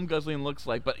what cum guzzling looks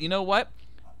like, but you know what?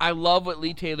 I love what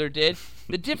Lee Taylor did.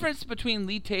 The difference between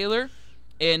Lee Taylor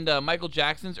and Michael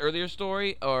Jackson's earlier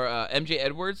story, or MJ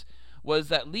Edwards, was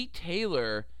that Lee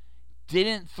Taylor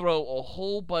didn't throw a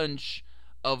whole bunch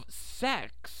of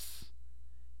sex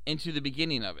into the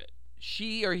beginning of it.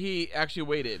 She or he actually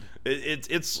waited.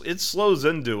 It slows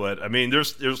into it. I mean,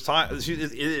 there's time.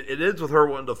 It ends with her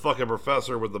wanting to fuck a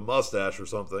professor with the mustache or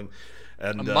something,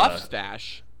 and a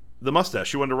mustache. The mustache.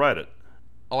 She wanted to write it.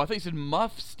 Oh, I thought you said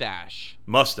mustache.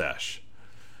 Mustache.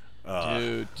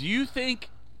 Dude, do you think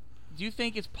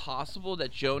it's possible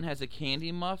that Joan has a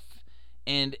candy muff,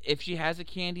 and if she has a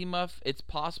candy muff, it's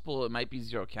possible it might be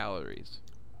 0 calories?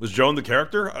 Was Joan the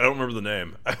character? I don't remember the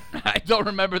name. I don't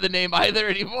remember the name either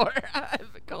anymore.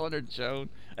 I've been calling her Joan.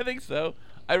 I think so.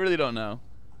 I really don't know.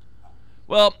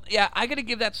 Well, yeah, I gotta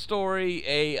give that story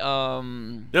a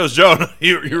It was Joan.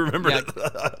 You remembered it.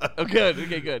 Oh, good.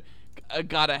 Okay, good. I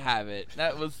gotta have it.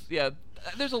 That was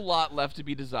there's a lot left to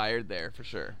be desired there, for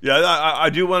sure. Yeah,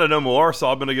 I do want to know more, so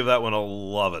I'm going to give that one a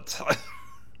love it.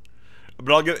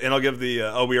 But I'll give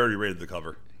the we already rated the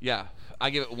cover. Yeah, I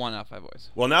give it 1 out of 5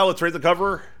 boys. Well, now let's rate the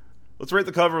cover. Let's rate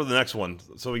the cover of the next one,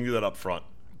 so we can do that up front.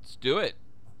 Let's do it.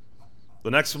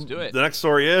 Let's do it. The next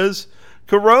story is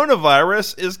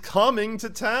Coronavirus is coming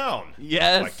to town.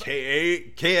 Yes. By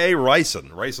K.A. Ricin.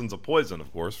 Ricin's a poison,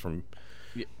 of course, from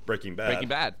Breaking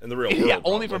Bad. In the real world. Yeah,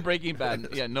 only from Breaking Bad.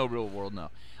 Yeah, no real world, no.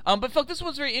 But folks, this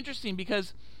one's very interesting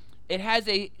because it has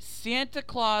a Santa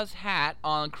Claus hat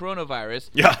on coronavirus.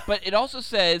 Yeah. But it also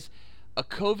says a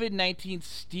COVID-19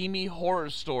 steamy horror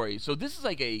story. So this is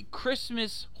like a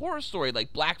Christmas horror story,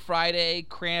 like Black Friday,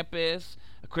 Krampus,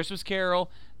 A Christmas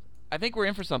Carol. I think we're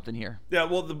in for something here. Yeah,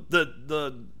 well,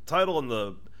 the title and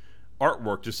the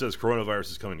artwork just says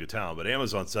coronavirus is coming to town, but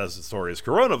Amazon says the story is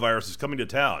coronavirus is coming to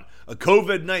town. A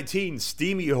COVID-19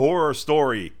 steamy horror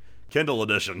story, Kindle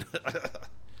edition.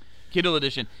 Kindle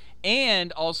edition.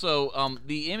 And also,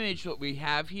 the image that we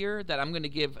have here that I'm going to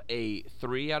give a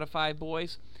 3 out of 5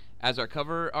 boys. as our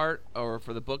cover art or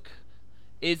for the book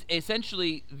is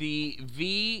essentially the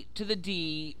V to the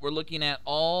D. We're looking at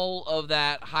all of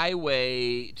that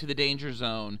highway to the danger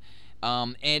zone.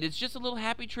 And it's just a little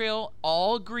happy trail,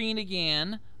 all green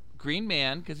again. Green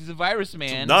man, because he's a virus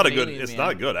man. It's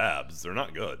not good abs. They're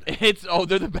not good.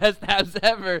 They're the best abs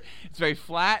ever. It's very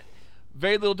flat,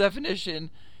 very little definition.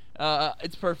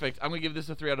 It's perfect. I'm gonna give this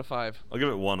a 3 out of 5. I'll give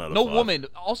it 1 out of 5. No woman.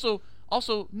 Also,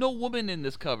 no woman in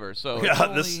this cover. So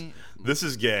yeah, this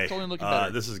is gay. It's only looking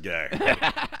better. This is gay.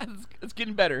 It's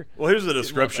getting better. Well, here's the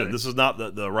description. This is not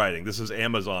the writing. This is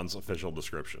Amazon's official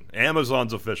description.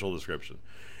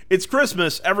 It's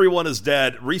Christmas. Everyone is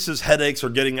dead. Reese's headaches are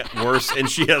getting worse, and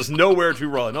she has nowhere to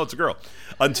run. No, it's a girl.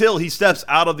 Until he steps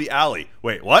out of the alley.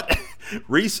 Wait, what?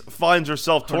 Reese finds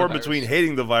herself torn between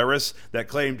hating the virus that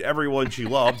claimed everyone she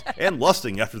loved and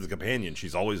lusting after the companion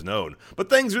she's always known. But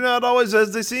things are not always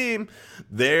as they seem.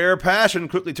 Their passion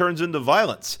quickly turns into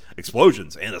violence,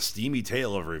 explosions, and a steamy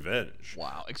tale of revenge.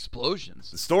 Wow,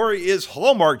 explosions. The story is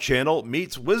Hallmark Channel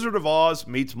meets Wizard of Oz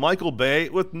meets Michael Bay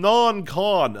with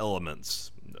non-con elements.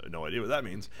 No idea what that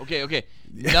means. Okay.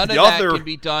 None of that can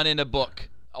be done in a book.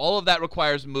 All of that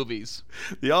requires movies.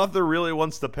 The author really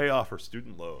wants to pay off her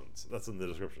student loans. That's in the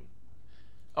description.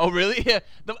 Oh, really? Yeah.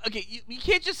 You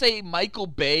can't just say Michael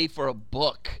Bay for a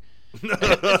book.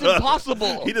 It's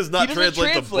impossible. He does not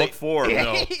translate the book form.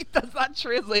 No. He does not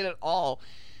translate at all.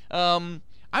 I'm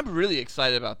really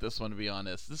excited about this one, to be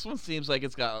honest. This one seems like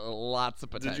it's got lots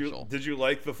of potential. Did you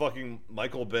like the fucking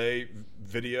Michael Bay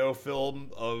video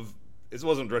film of... It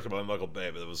wasn't directed by Michael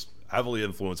Bay, but it was heavily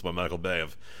influenced by Michael Bay,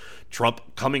 of Trump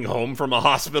coming home from a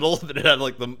hospital that had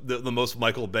like the most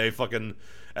Michael Bay fucking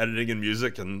editing and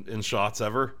music and shots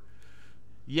ever.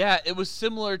 Yeah, it was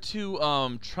similar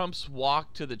to Trump's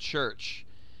walk to the church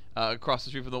across the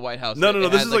street from the White House. No,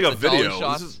 this is like a video.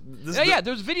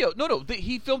 There's a video. No,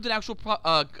 he filmed an actual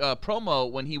promo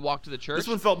when he walked to the church. This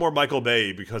one felt more Michael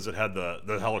Bay because it had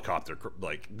the helicopter,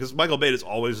 because Michael Bay is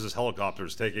always just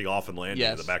helicopters taking off and landing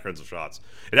in the backgrounds of shots.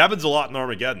 It happens a lot in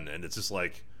Armageddon, and it's just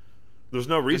like there's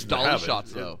no reason to have it. Dolly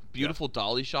shots, though. Beautiful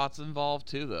dolly shots involved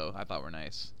too, though. I thought were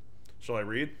nice. Shall I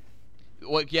read?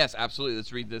 Well, yes, absolutely.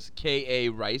 Let's read this K.A.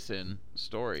 Ryson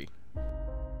story.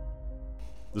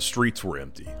 The streets were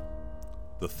empty.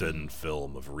 The thin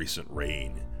film of recent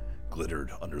rain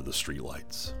glittered under the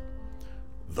streetlights.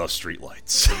 The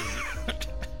streetlights.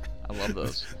 I love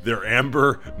those. Their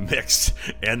amber mixed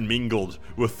and mingled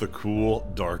with the cool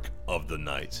dark of the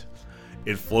night.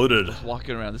 It floated... Just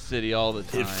walking around the city all the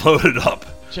time. It floated up.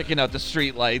 Checking out the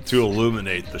streetlights. To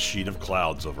illuminate the sheet of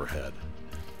clouds overhead.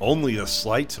 Only a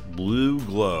slight blue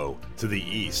glow to the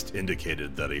east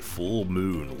indicated that a full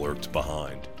moon lurked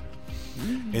behind.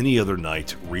 Any other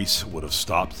night, Reese would have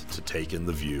stopped to take in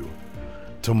the view,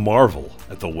 to marvel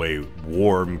at the way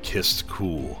warm kissed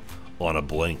cool on a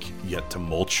blank yet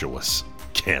tumultuous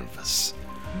canvas.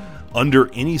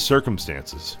 Under any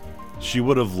circumstances, she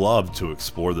would have loved to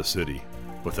explore the city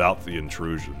without the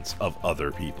intrusions of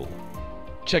other people.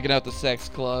 Checking out the sex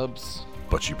clubs.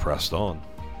 But she pressed on.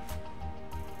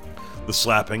 The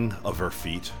slapping of her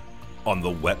feet on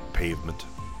the wet pavement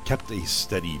kept a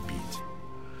steady beat.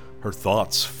 Her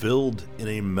thoughts filled in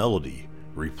a melody,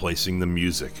 replacing the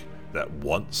music that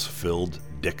once filled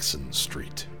Dixon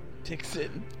Street.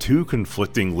 Dixon. Two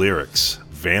conflicting lyrics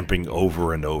vamping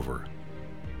over and over.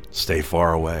 Stay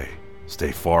far away,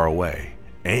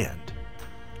 and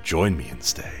join me and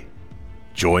stay.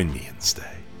 Join me and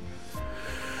stay.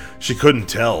 She couldn't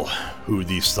tell who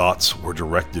these thoughts were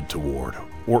directed toward,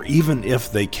 or even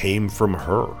if they came from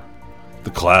her. The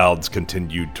clouds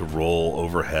continued to roll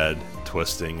overhead,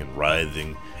 twisting and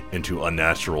writhing into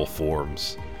unnatural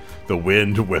forms. The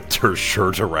wind whipped her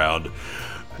shirt around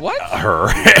her.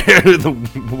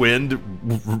 The wind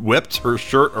whipped her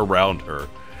shirt around her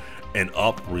and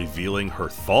up, revealing her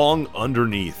thong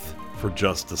underneath for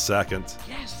just a second.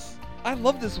 Yes, I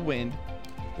love this wind.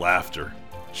 Laughter.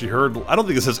 She heard... I don't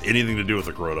think this has anything to do with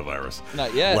the coronavirus.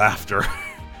 Not yet. Laughter.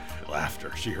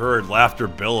 She heard laughter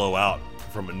billow out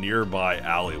from a nearby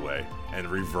alleyway and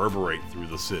reverberate through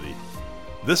the city.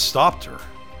 This stopped her.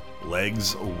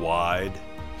 Legs wide,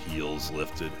 heels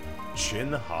lifted,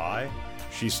 chin high,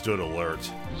 she stood alert.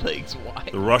 Legs wide.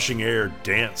 The rushing air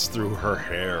danced through her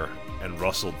hair and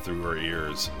rustled through her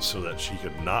ears so that she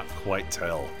could not quite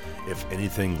tell if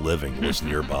anything living was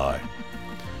nearby.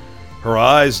 Her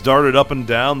eyes darted up and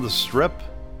down the strip.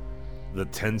 The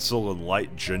tinsel and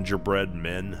light gingerbread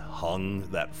men hung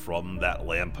from that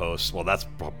lamppost. Well, that's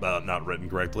not written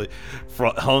correctly.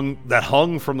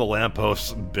 Hung from the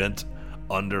lamppost, bent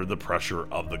under the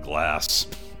pressure of the glass.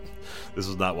 This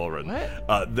is not well written.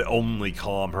 What? The only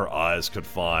calm her eyes could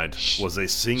find was a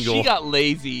single... She got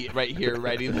lazy right here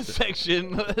writing this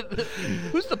section.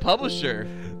 Who's the publisher?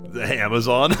 The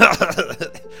Amazon.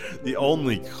 The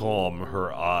only calm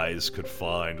her eyes could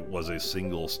find was a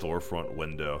single storefront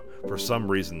window, for some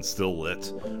reason still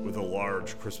lit, with a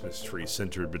large Christmas tree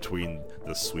centered between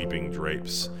the sweeping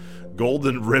drapes.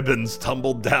 Golden ribbons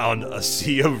tumbled down a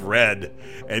sea of red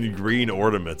and green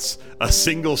ornaments. A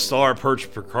single star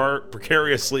perched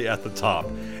precariously at the top.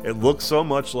 It looked so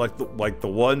much like the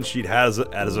one she'd had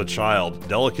as a child,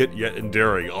 delicate yet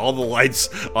endearing. All the lights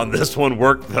on this one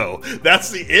worked, though.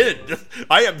 That's the end.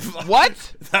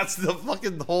 What? That's the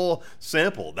fucking whole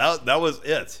sample. That was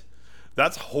it.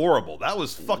 That's horrible. That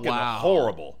was fucking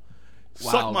horrible.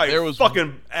 Wow, Suck my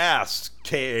fucking ass,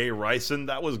 K.A. Ryson.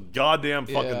 That was goddamn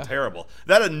fucking terrible.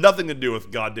 That had nothing to do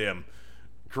with goddamn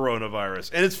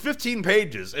coronavirus. And it's 15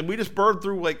 pages, and we just burned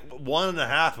through like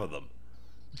 1.5 of them.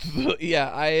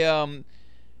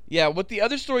 What the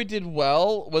other story did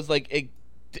well was like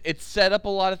it set up a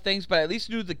lot of things, but I at least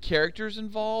knew the characters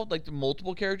involved, like the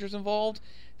multiple characters involved.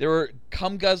 There were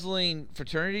cum-guzzling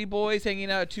fraternity boys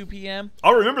hanging out at 2 p.m.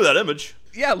 I'll remember that image.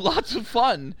 Yeah, lots of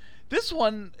fun. This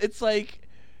one, it's like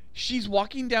she's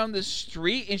walking down the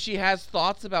street and she has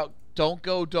thoughts about don't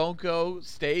go,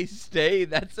 stay.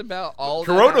 That's about all.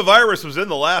 Coronavirus was in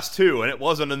the last two, and it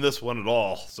wasn't in this one at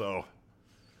all. So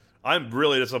I'm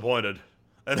really disappointed.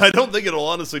 And I don't think it'll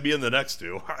honestly be in the next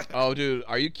two. Oh, dude,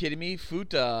 are you kidding me?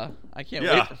 Futa. I can't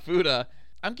wait for Futa.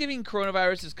 I'm giving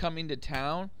Coronavirus is Coming to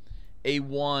Town a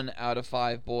 1 out of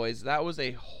 5, boys. That was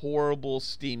a horrible,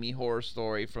 steamy horror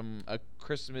story from A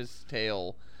Christmas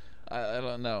Tale. I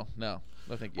don't know. No,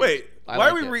 thank you. Wait, why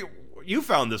are we? You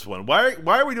found this one. Why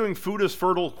are we doing Fuda's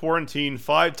Fertile Quarantine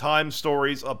 5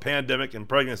 stories of pandemic and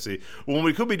pregnancy when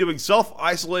we could be doing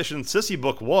Self-Isolation Sissy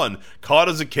Book 1, Caught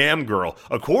as a Cam Girl,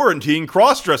 a quarantine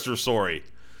crossdresser story?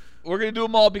 We're gonna do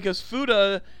them all because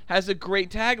Fuda has a great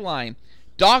tagline.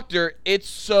 Doctor, it's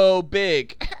so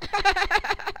big.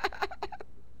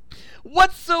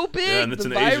 What's so big? Yeah, and it's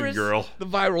an Asian girl. The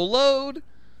viral load.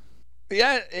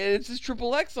 Yeah, it's just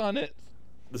XXX on it.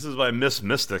 This is by Miss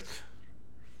Mystic.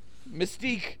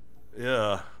 Mystique.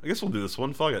 Yeah, I guess we'll do this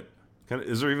one. Fuck it.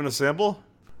 Is there even a sample?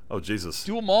 Oh, Jesus.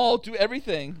 Do them all. Do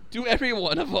everything. Do every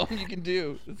one of them you can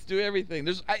do. Let's do everything.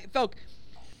 This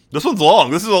one's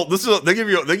long. They give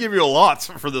you a lot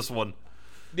for this one.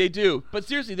 They do. But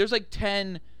seriously, there's like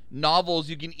 10 novels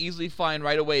you can easily find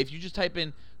right away. If you just type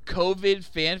in COVID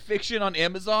fan fiction on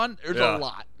Amazon, there's a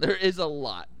lot. There is a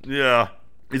lot. Yeah.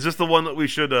 Is this the one that we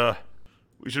should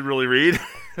really read?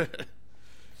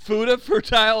 Fuda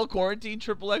Fertile Quarantine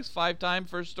XXX 5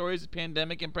 First Stories of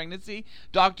Pandemic and Pregnancy.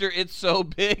 Doctor, It's So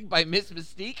Big by Miss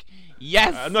Mystique.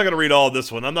 Yes. I'm not going to read all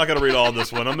this one. I'm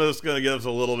just going to give us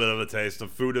a little bit of a taste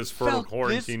of Fuda's Fertile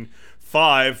Quarantine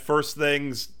 5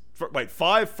 first-time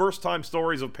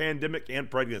stories of pandemic and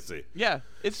pregnancy. Yeah.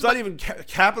 It's not even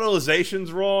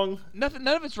capitalization's wrong. None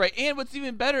of it's right. And what's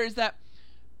even better is that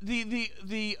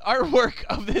the artwork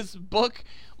of this book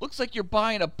looks like you're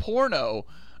buying a porno.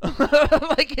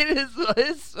 Like it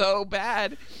is so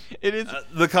bad. It is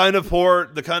the kind of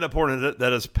porn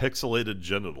that has pixelated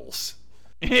genitals.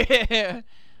 Yeah.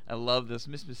 I love this.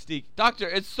 Miss Mystique. Doctor,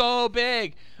 it's so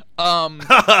big.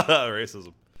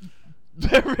 Racism.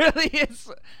 There really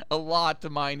is a lot to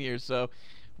mine here, so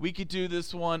we could do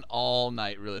this one all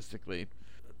night realistically.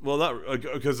 Well, not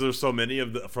because there's so many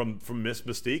of from Miss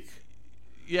Mystique.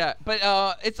 Yeah, but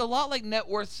it's a lot like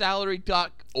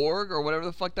networthsalary.org or whatever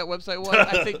the fuck that website was.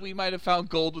 I think we might have found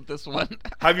gold with this one.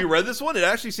 Have you read this one? It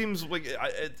actually seems like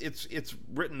it's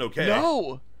written okay.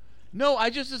 No, I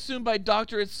just assumed by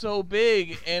Doctor It's So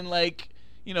Big and like,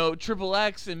 you know,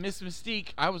 XXX and Miss Mystique,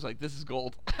 I was like, this is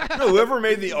gold. No, whoever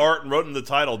made the art and wrote in the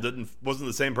title wasn't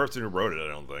the same person who wrote it, I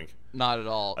don't think. Not at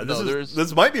all.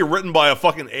 This might be written by a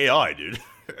fucking AI, dude.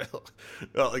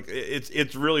 Like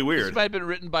it's really weird. This might have been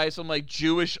written by some like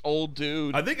Jewish old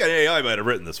dude. I think an AI might have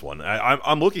written this one.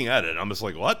 I'm looking at it. I'm just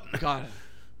like, what? God,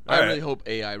 I really hope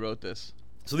AI wrote this.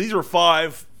 So these are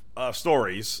 5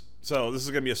 stories. So this is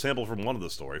going to be a sample from one of the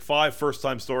stories. 5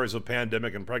 first-time stories of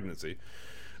pandemic and pregnancy.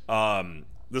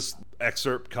 This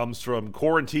excerpt comes from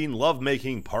Quarantine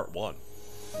Lovemaking Part 1.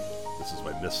 This is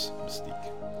by Miss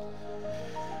Mystique.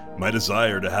 My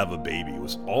desire to have a baby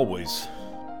was always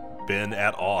been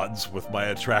at odds with my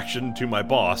attraction to my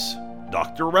boss,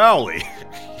 Dr. Rowley.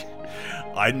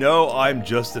 I know I'm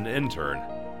just an intern,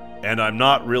 And I'm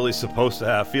not really supposed to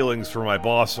have feelings for my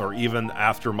boss or even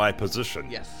after my position.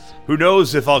 Yes. Who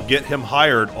knows if I'll get him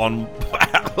hired on...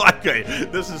 Okay,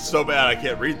 this is so bad I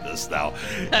can't read this now.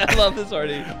 I love this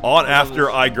already.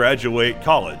 After I graduate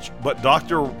college. But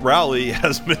Dr. Rowley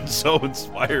has been so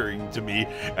inspiring to me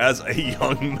as a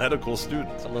young medical student.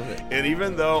 I love it. And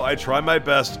even though I try my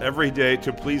best every day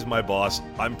to please my boss,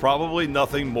 I'm probably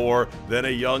nothing more than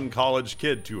a young college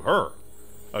kid to her.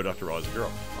 Oh, Dr. Rowley's a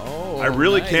girl. Oh, I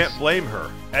really nice. can't blame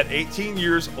her. At 18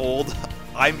 years old,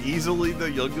 I'm easily the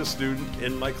youngest student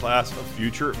in my class of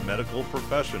future medical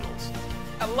professionals.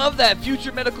 I love that.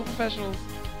 Future medical professionals.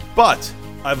 But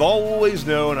I've always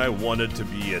known I wanted to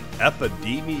be an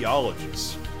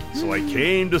epidemiologist. So I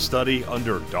came to study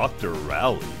under Dr.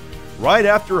 Rowley right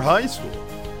after high school.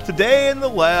 Today in the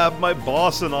lab, my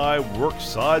boss and I work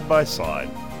side by side,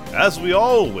 as we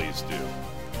always do.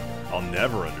 I'll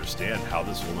never understand how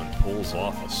this woman pulls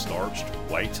off a starched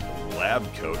white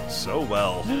lab coat so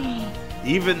well,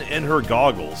 even in her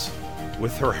goggles,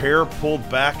 with her hair pulled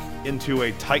back into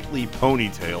a tightly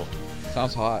ponytail.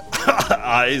 Sounds hot.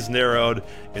 Eyes narrowed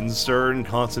in stern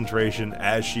concentration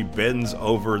as she bends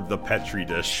over the petri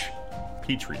dish.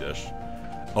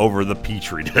 Over the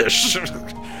petri dish.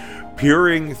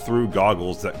 Peering through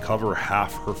goggles that cover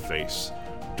half her face,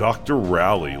 Dr.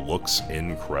 Rowley looks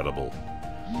incredible.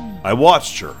 I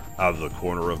watched her out of the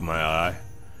corner of my eye,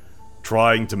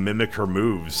 trying to mimic her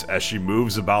moves as she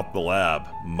moves about the lab,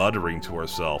 muttering to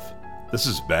herself, "This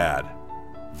is bad.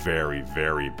 Very,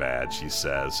 very bad," she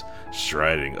says,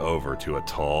 striding over to a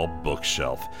tall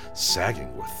bookshelf,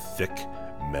 sagging with thick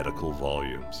medical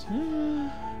volumes.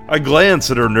 I glance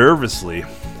at her nervously.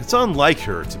 It's unlike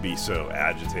her to be so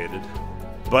agitated.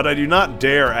 But I do not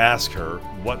dare ask her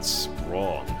what's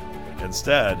wrong.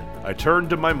 Instead, I turn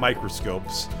to my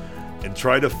microscopes and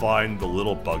try to find the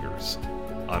little buggers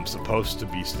I'm supposed to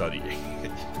be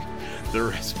studying.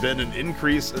 There has been an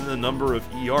increase in the number of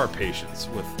ER patients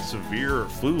with severe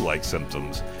flu-like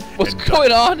symptoms. What's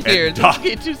going on here? This is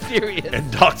getting too serious. And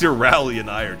Dr. Rowley and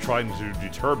I are trying to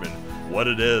determine what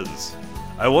it is.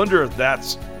 I wonder if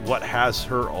that's what has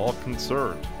her all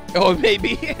concerned. Oh,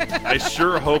 maybe. I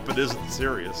sure hope it isn't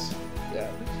serious. Yeah.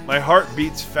 My heart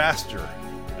beats faster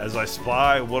as I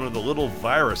spy one of the little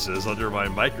viruses under my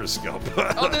microscope.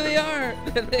 Oh, there they are.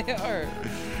 There they are.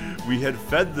 We had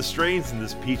fed the strains in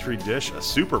this petri dish a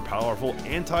super powerful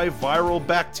antiviral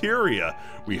bacteria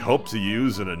we hope to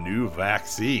use in a new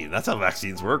vaccine. That's how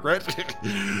vaccines work, right?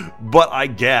 But I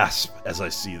gasp as I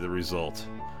see the result.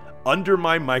 Under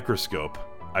my microscope,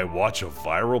 I watch a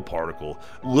viral particle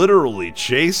literally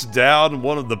chase down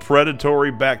one of the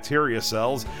predatory bacteria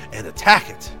cells and attack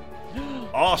it.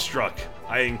 Awestruck,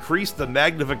 I increase the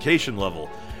magnification level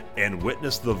and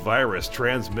witness the virus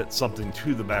transmit something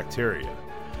to the bacteria.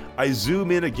 I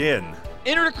zoom in again.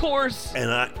 Intercourse! And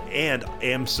I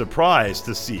am surprised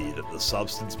to see that the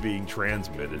substance being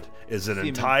transmitted is an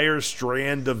entire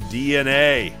strand of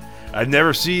DNA. I've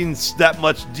never seen that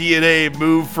much DNA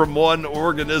move from one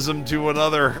organism to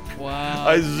another. Wow.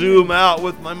 I zoom out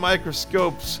with my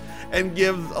microscopes and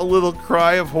give a little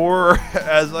cry of horror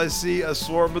as I see a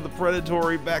swarm of the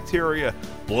predatory bacteria,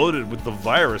 bloated with the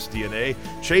virus DNA,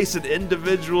 chase an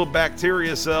individual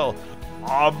bacteria cell,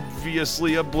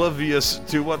 obviously oblivious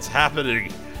to what's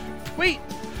happening. Wait,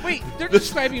 they're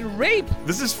describing rape.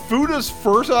 This is Fuda's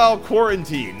fertile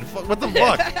quarantine. What the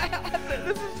fuck?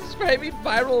 This is describing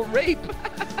viral rape.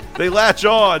 They latch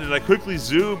on, and I quickly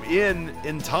zoom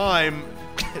in time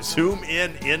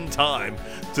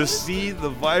to see the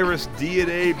virus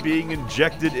DNA being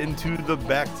injected into the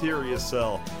bacteria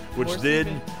cell, which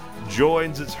then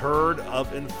joins its herd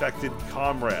of infected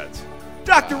comrades.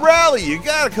 Dr. Rowley, you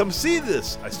gotta come see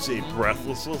this, I say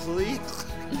breathlessly.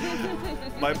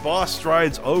 My boss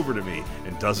strides over to me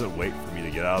and doesn't wait for me to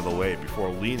get out of the way before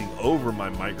leaning over my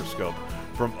microscope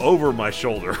from over my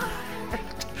shoulder.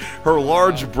 Her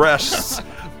large breasts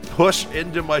push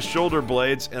into my shoulder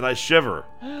blades and I shiver.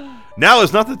 Now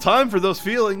is not the time for those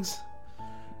feelings.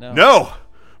 No!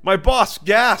 My boss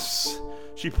gasps.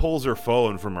 She pulls her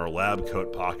phone from her lab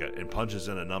coat pocket and punches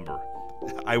in a number.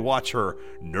 I watch her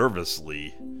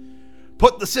nervously.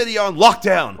 Put the city on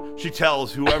lockdown, she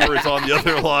tells whoever is on the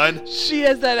other line. She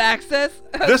has that access?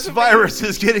 This virus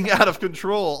is getting out of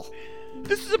control.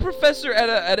 This is a professor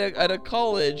at a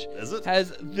college. Is it?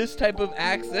 Has this type of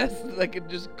access that could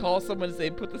just call someone and say,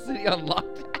 put the city on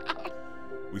lockdown.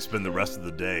 We spend the rest of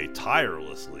the day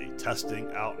tirelessly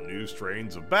testing out new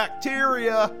strains of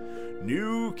bacteria,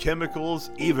 new chemicals,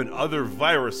 even other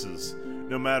viruses.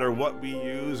 No matter what we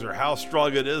use or how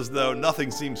strong it is, though, nothing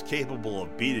seems capable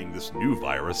of beating this new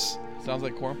virus. Sounds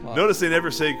like corn pop. Notice they never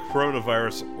say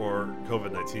coronavirus or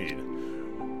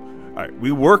COVID-19. All right,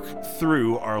 we work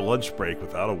through our lunch break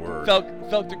without a word.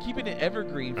 Felk, they're keeping it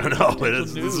evergreen. I know, it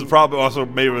is. This is probably also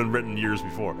may have been written years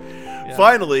before. Yeah.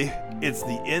 Finally, it's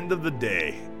the end of the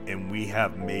day, and we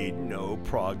have made no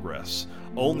progress,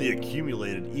 only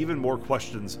accumulated even more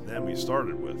questions than we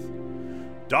started with.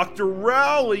 Dr.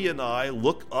 Rowley and I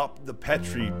look up the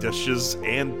Petri dishes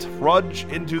and trudge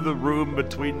into the room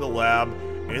between the lab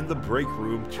and the break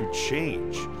room to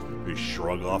change. We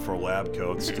shrug off our lab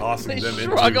coats, tossing them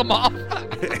into the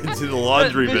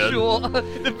laundry bin.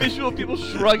 The visual of people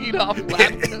shrugging off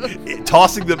lab coats.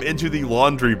 Tossing them into the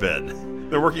laundry bin.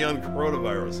 They're working on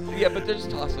coronavirus. Yeah, but they just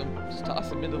toss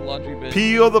them into the laundry bin.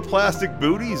 Peel the plastic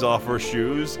booties off our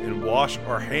shoes and wash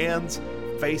our hands,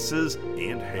 faces,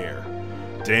 and hair.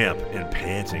 Damp and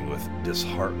panting with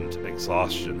disheartened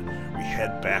exhaustion, we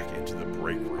head back into the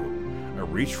break room. I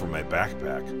reach for my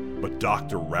backpack, but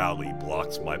Dr. Rowley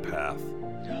blocks my path.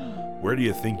 Where do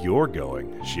you think you're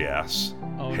going? She asks,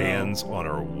 hands on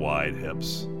her wide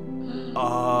hips.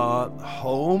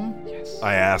 Home? Yes.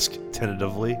 I ask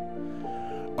tentatively.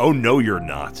 Oh, no, you're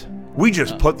not. We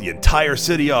just put the entire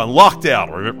city on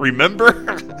lockdown,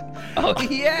 remember? Oh,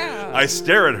 yeah. I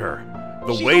stare at her.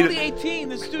 She's only 18.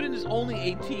 The student is only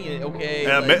 18, okay?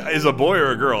 Is a boy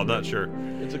or a girl? I'm not sure.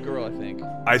 It's a girl, I think.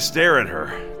 I stare at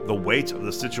her, the weight of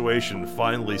the situation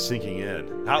finally sinking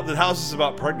in. How's this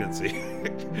about pregnancy?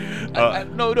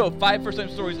 No, 5 first-time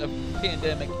stories of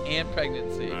pandemic and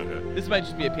pregnancy. Okay. This might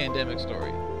just be a pandemic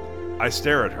story. I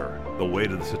stare at her, the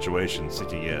weight of the situation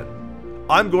sinking in.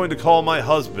 I'm going to call my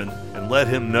husband and let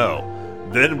him know.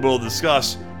 Then we'll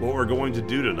discuss what we're going to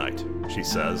do tonight, she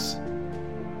says.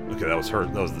 Okay, that was her.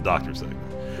 That was the doctor saying.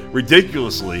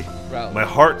 Ridiculously, my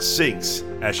heart sinks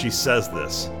as she says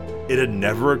this. It had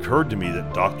never occurred to me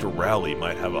that Dr. Rowley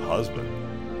might have a husband.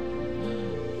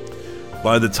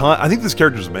 By the time, I think this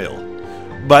character's male.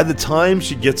 By the time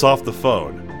she gets off the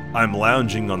phone, I'm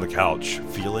lounging on the couch,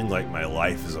 feeling like my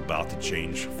life is about to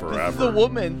change forever. This is the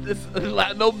woman.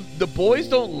 No, the boys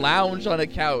don't lounge on a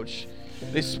couch.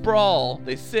 They sprawl.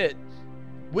 They sit.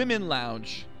 Women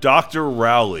lounge. Dr.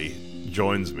 Rowley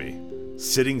joins me,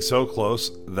 sitting so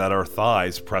close that our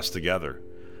thighs press together.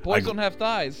 Boys don't have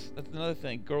thighs. That's another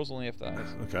thing. Girls only have thighs.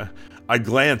 Okay. I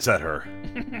glance at her,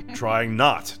 trying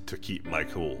not to keep my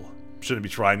cool. Shouldn't be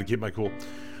trying to keep my cool.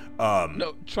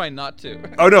 No, try not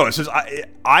to. Oh, no. It says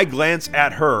I glance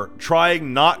at her,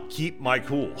 trying not keep my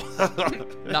cool.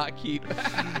 Not keep.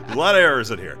 A lot of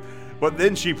errors in here. But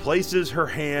then she places her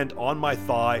hand on my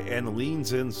thigh and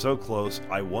leans in so close,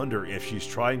 I wonder if she's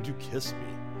trying to kiss me.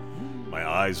 My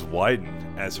eyes widen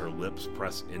as her lips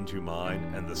press into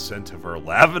mine, and the scent of her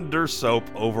lavender soap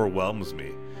overwhelms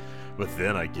me. But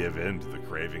then I give in to the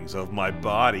cravings of my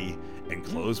body and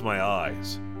close my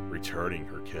eyes, returning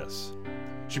her kiss.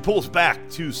 She pulls back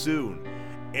too soon,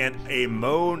 and a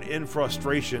moan in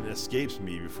frustration escapes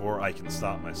me before I can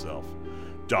stop myself.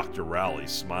 Dr. Rowley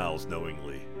smiles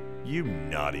knowingly. You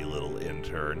naughty little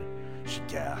intern. She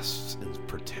gasps in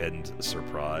pretend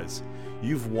surprise.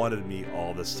 You've wanted me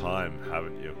all this time,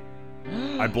 haven't you?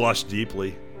 I blush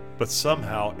deeply, but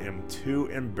somehow am too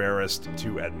embarrassed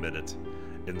to admit it.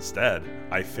 Instead,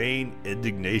 I feign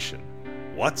indignation.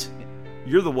 What?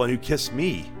 You're the one who kissed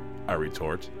me, I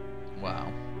retort.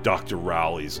 Wow. Dr.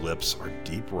 Rowley's lips are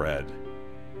deep red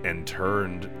and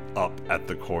turned up at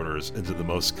the corners into the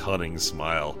most cunning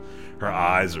smile. Her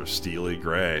eyes are steely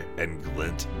gray and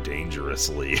glint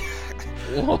dangerously.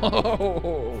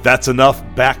 Whoa! That's enough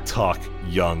back talk,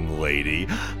 young lady.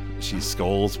 She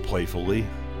scolds playfully.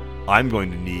 I'm going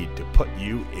to need to put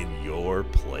you in your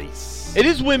place. It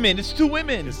is women. It's 2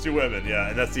 women. It's 2 women, yeah,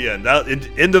 and that's the end.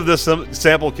 End of this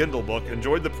sample Kindle book.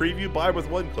 Enjoyed the preview. Buy with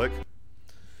 1 click.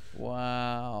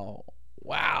 Wow.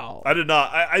 I did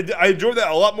not. I enjoyed that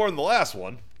a lot more than the last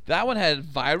one. That one had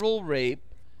viral rape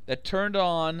that turned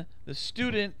on the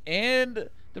student and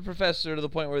the professor to the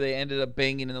point where they ended up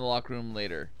banging in the locker room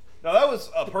later. Now that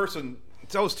was a person.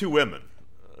 That was 2 women.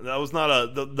 That was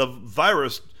not the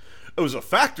virus. It was a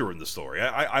factor in the story.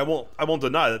 I won't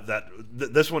deny that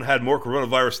this one had more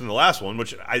coronavirus than the last one,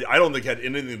 which I don't think had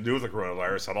anything to do with the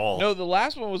coronavirus at all. No, the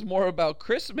last one was more about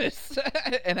Christmas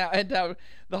and how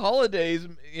the holidays,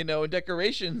 and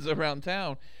decorations around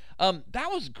town.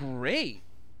 That was great.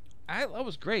 That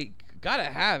was great. Gotta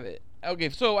have it. Okay,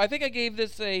 so I think I gave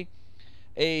this a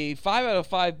 5 out of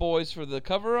 5 boys for the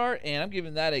cover art, and I'm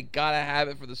giving that a gotta have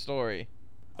it for the story.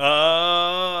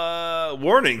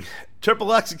 Warning.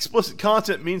 XXX explicit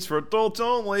content means for adults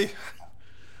only.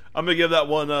 I'm gonna give that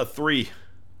one 3.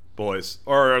 boys,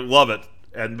 or love it,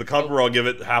 and the cover I'll give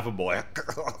it half a boy.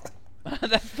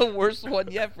 That's the worst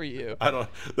one yet for you. I don't.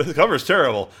 The cover's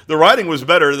terrible. The writing was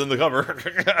better than the cover,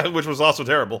 which was also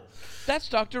terrible. That's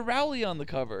Dr. Rowley on the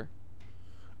cover.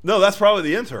 No, that's probably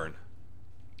the intern.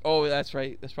 Oh, that's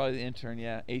right. That's probably the intern.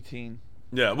 Yeah, 18.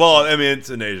 Yeah, well, I mean, it's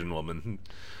an Asian woman.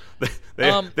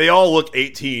 They all look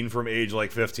 18 from age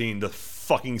like 15 to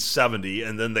fucking 70,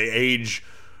 and then they age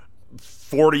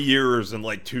 40 years in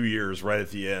like 2 years right at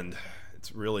the end.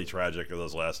 It's really tragic of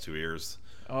those last 2 years.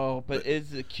 Oh, but it's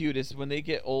the cutest. When they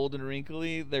get old and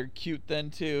wrinkly, they're cute then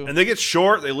too. And they get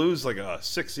short. They lose like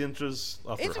 6 inches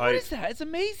off their height. What is that? It's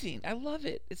amazing. I love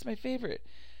it. It's my favorite.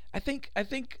 I think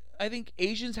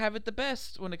Asians have it the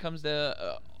best when it comes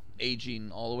to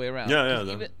aging all the way around.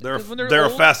 Yeah. They're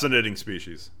old, a fascinating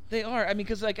species. They are. I mean,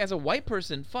 because like as a white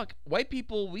person, white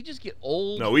people, we just get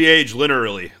old. No, we age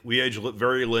linearly. We age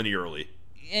very linearly.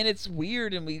 And it's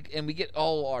weird, and we get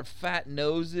all our fat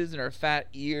noses and our fat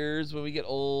ears when we get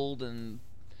old, and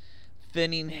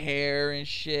thinning hair and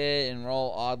shit, and we're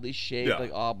all oddly shaped,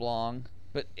 like oblong.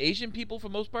 But Asian people, for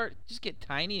the most part, just get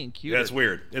tiny and cute. Yeah, it's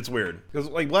weird. It's weird because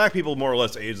like black people more or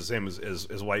less age the same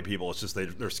as white people. It's just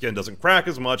their skin doesn't crack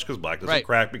as much because black doesn't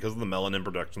crack because of the melanin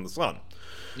production of the sun.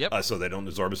 Yep. So they don't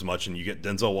absorb as much, and you get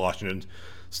Denzel Washington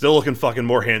still looking fucking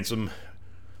more handsome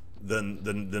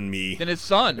than me. Than his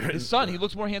son. His son. He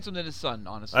looks more handsome than his son,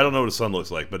 honestly. I don't know what his son looks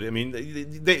like, but I mean,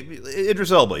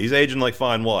 Idris Elba, he's aging like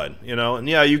fine wine, you know. And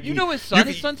yeah, you know his son.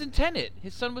 His son's in Tenet.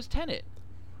 His son was Tenet.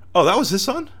 Oh, that was his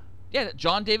son? Yeah,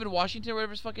 John David Washington, or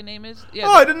whatever his fucking name is. Yeah,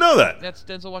 I didn't know that. That's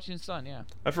Denzel Washington's son. Yeah.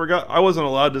 I forgot. I wasn't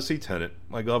allowed to see Tenet.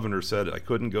 My governor said I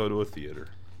couldn't go to a theater.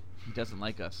 He doesn't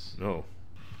like us. No.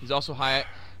 He's also high.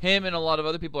 Him and a lot of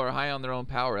other people are high on their own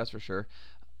power. That's for sure.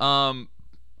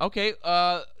 Okay.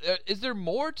 Is there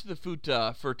more to the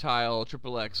fertile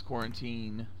XXX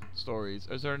quarantine stories?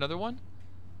 Is there another one?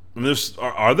 And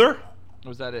are there? Or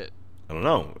was that it? I don't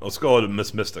know. Let's go to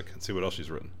Miss Mystic and see what else she's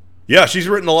written. Yeah, she's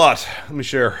written a lot. Let me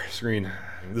share screen.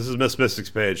 This is Miss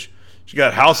Mystic's page. She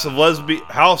got House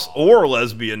or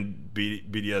Lesbian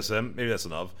BDSM. Maybe that's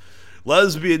enough.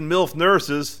 Lesbian MILF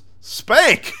nurses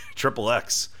spank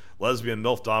XXX. Lesbian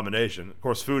MILF domination. Of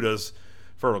course, Fuda's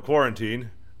fertile quarantine.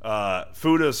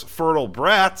 Fuda's fertile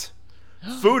brat.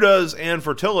 Fuda's and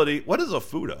fertility. What is a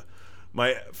Fuda?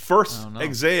 My first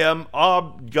exam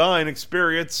ob-gyn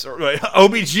experience, or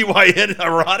OBGYN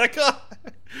erotica.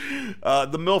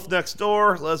 The MILF next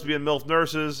door, lesbian MILF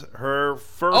nurses, her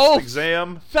first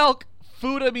exam. Felk,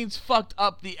 Fuda means fucked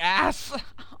up the ass.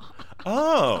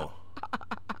 Oh.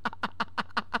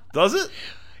 Does it?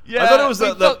 Yeah. I thought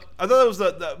it was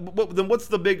then what's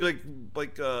the big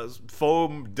like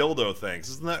foam dildo things?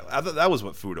 Isn't that? I thought that was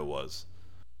what Fuda was.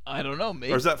 I don't know.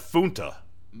 Maybe. Or is that Funta?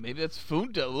 Maybe that's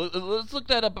Funta. Let's look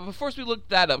that up. But before we look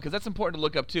that up, because that's important to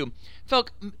look up too. Felk,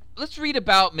 let's read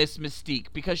about Miss Mystique,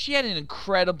 because she had an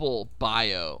incredible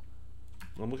bio.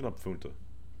 I'm looking up Funta.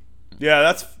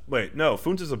 Yeah,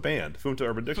 Funta's a band. Funta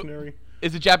Urban Dictionary.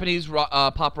 It's a Japanese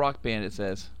pop rock band, it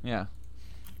says. Yeah.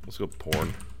 Let's go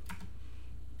porn.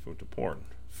 Funta porn.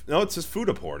 No, it says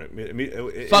Fuda porn.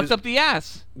 It fucked up the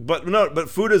ass. But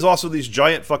Fuda is also these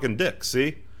giant fucking dicks,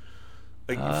 see?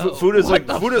 Like Fuda's like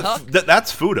Fuda.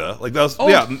 That's Fuda. Like that was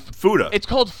Fuda. It's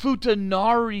called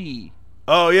Futanari.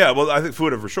 Oh yeah, well I think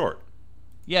Fuda for short.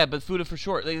 Yeah, but Fuda for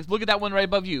short. Like, look at that one right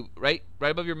above you, right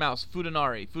above your mouse.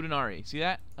 Futanari. See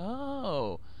that?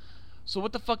 Oh, so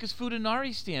what the fuck does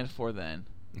Futanari stand for then?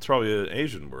 It's probably an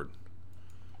Asian word.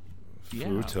 Yeah.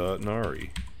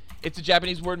 Futanari. It's a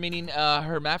Japanese word meaning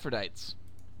hermaphrodites.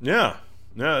 Yeah,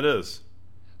 it is.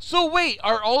 So wait,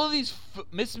 are all of these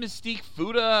Miss Mystique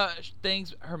Fuda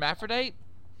things hermaphrodite?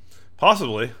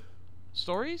 Possibly.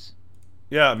 Stories?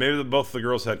 Yeah, maybe both the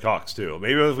girls had cocks too.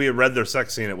 Maybe if we had read their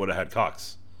sex scene, it would have had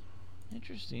cocks.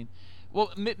 Interesting.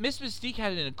 Well, Miss Mystique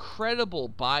had an incredible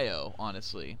bio,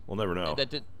 honestly. We'll never know.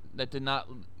 That did not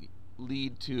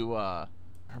lead to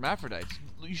hermaphrodites.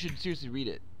 You should seriously read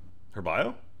it. Her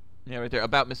bio? Yeah, right there,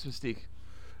 about Miss Mystique.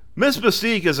 Miss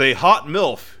Mystique is a hot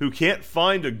MILF who can't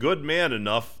find a good man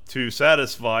enough to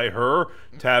satisfy her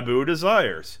taboo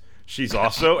desires. She's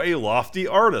also a lofty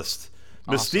artist.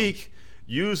 Awesome. Mystique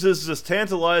uses this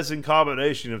tantalizing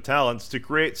combination of talents to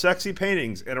create sexy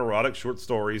paintings and erotic short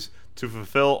stories to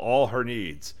fulfill all her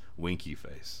needs. Winky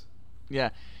face. Yeah.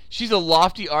 She's a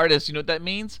lofty artist. You know what that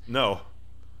means? No.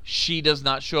 She does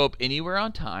not show up anywhere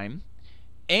on time.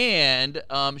 And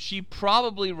she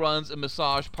probably runs a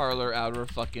massage parlor out of her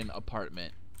fucking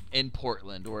apartment in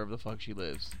Portland, or wherever the fuck she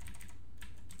lives.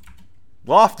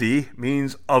 Lofty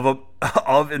means of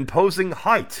imposing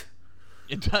height.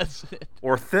 It does.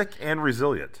 Or thick and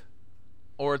resilient.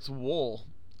 Or it's wool.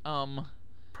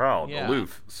 Proud, Yeah.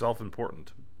 aloof,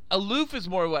 self-important. Aloof is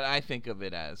more what I think of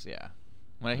it as, yeah.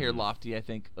 When I hear lofty, I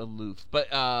think aloof.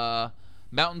 But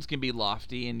mountains can be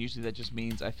lofty, and usually that just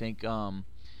means, I think,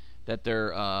 that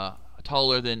they're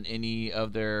taller than any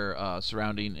of their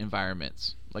surrounding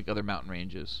environments, like other mountain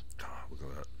ranges. Look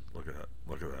at that. Look at that.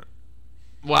 Look at that.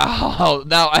 Wow.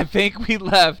 Now, I think we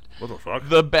left What the fuck?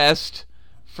 the best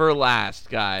for last,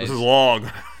 guys. This is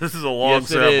long. This is a long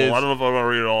Yes, it is. sample. I don't know if I'm going to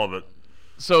read all of it.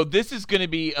 So this is going to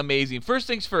be amazing. First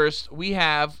things first, we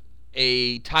have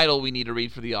a title we need to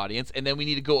read for the audience, and then we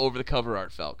need to go over the cover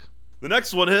art, Felk. The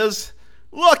next one is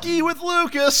Lucky with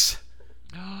Lucas.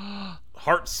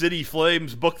 Heart City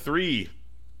Flames Book 3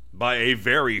 by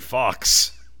Avery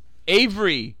Fox.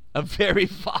 Avery, a very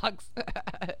Fox.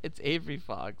 It's Avery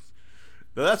Fox.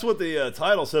 Now that's what the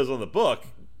title says on the book,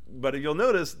 but you'll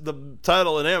notice the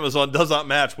title in Amazon does not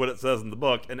match what it says in the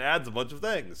book and adds a bunch of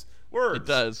things. Words. It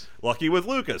does. Lucky with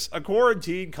Lucas, a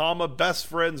quarantine, best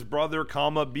friend's brother,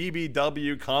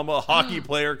 BBW, hockey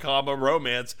player,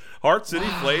 romance, Heart City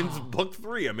Flames Book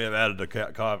 3. I may have added a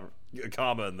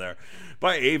comma in there.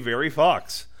 By Avery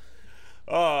Fox.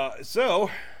 So,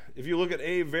 if you look at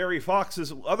Avery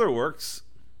Fox's other works,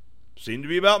 seem to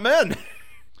be about men.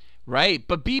 Right,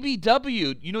 but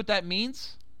BBW, you know what that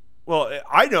means? Well,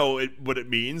 I know what it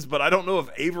means, but I don't know if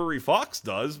Avery Fox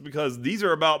does, because these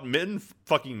are about men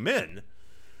fucking men.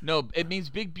 No, it means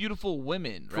big, beautiful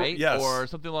women, right? Yes. Or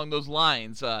something along those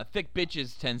lines. Thick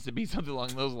bitches tends to be something along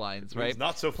those lines, right? It's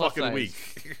not so Plus fucking size.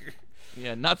 weak.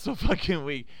 Yeah, not so fucking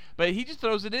weak. But he just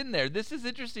throws it in there. This is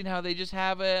interesting how they just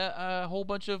have a whole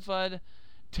bunch of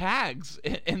tags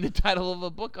in the title of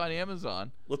a book on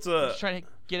Amazon. Let's just trying to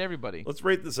get everybody. Let's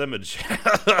rate this image.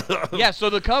 Yeah, so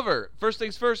the cover. First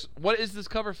things first, what is this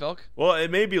cover, Felk? Well, it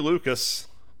may be Lucas,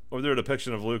 or their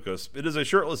depiction of Lucas. It is a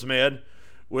shirtless man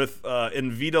with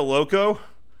In Vida Loco,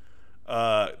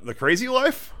 The Crazy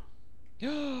Life.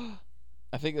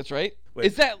 I think that's right. Wait.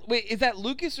 Is that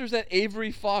Lucas or is that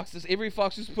Avery Fox? Does Avery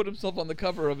Fox just put himself on the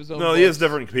cover of his own? No, books? he has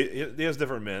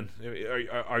different men.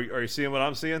 Are you seeing what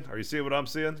I'm seeing? Are you seeing what I'm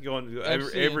seeing?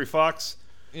 Avery Fox.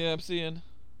 Yeah, I'm seeing.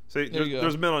 See,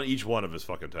 there's men on each one of his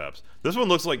fucking tabs. This one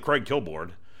looks like Craig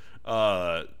Kilborn.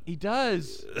 He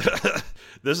does.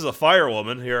 This is a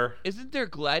firewoman here. Isn't there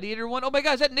Gladiator one? Oh my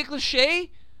God, is that Nick Lachey?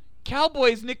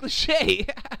 Cowboys Nick Lachey.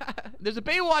 There's a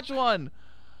Baywatch one.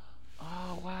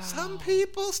 Oh wow. Some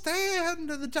people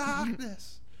stand in the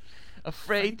darkness,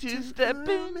 afraid to step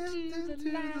into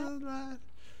the light.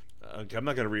 Okay, I'm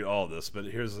not going to read all of this, but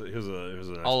here's an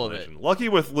explanation. All of it. Lucky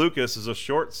with Lucas is a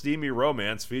short, steamy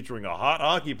romance featuring a hot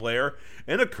hockey player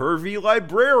and a curvy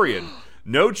librarian.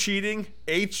 No cheating,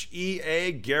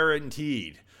 HEA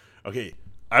guaranteed. Okay,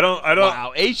 I don't.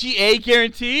 Wow, HEA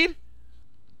guaranteed?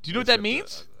 Do you know what that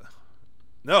means?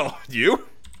 No, do you?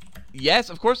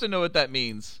 Yes, of course I know what that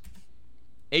means.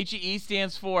 HEE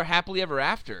stands for Happily Ever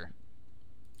After.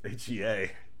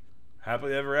 HEA.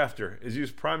 Happily Ever After is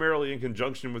used primarily in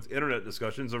conjunction with internet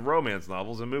discussions of romance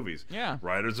novels and movies. Yeah.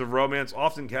 Writers of romance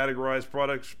often categorize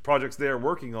projects they are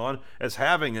working on as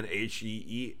having an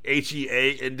HEA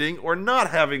ending or not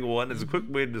having one as a quick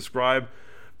way to describe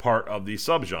part of the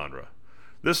subgenre.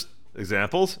 This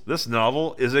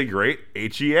novel is a great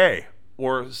HEA,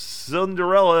 or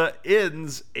Cinderella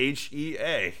ends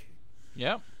HEA.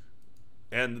 Yep.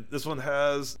 And this one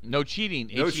has no cheating.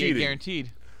 No HEA cheating.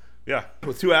 guaranteed. Yeah,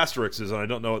 with 2 asterisks, and I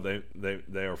don't know what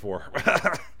they are for.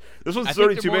 This one's I 32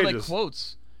 think they're more pages. like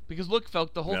quotes. Because look,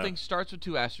 Felk, the whole Yeah. thing starts with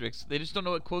 2 asterisks. They just don't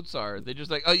know what quotes are. They're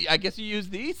just like, oh, I guess you use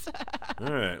these? All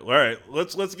right.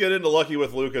 Let's get into Lucky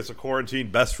with Lucas, a quarantine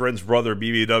best friend's brother,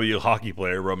 BBW hockey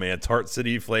player romance, Heart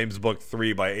City Flames Book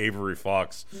 3 by Avery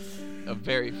Fox. A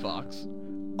very Fox.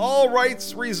 All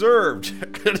rights reserved.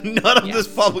 None of this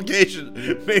publication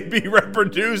may be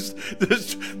reproduced.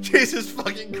 Jesus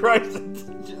fucking Christ.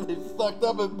 They fucked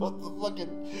up and put the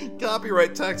fucking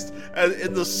copyright text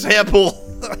in the sample.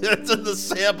 It's in the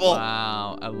sample.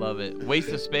 Wow, I love it. Waste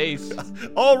of space.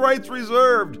 All rights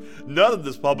reserved. None of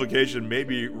this publication may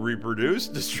be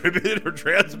reproduced, distributed, or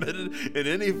transmitted in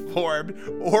any form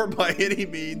or by any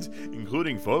means,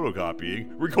 including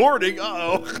photocopying, recording,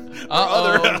 or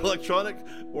other electronic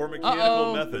or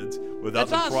mechanical methods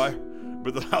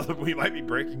without we might be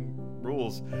breaking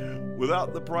rules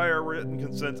without the prior written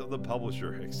consent of the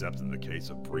publisher, except in the case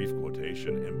of brief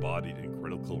quotation embodied in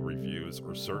critical reviews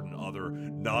or certain other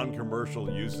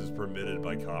non-commercial uses permitted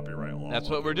by copyright law. That's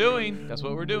what we're doing. That's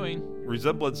what we're doing.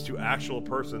 Resemblance to actual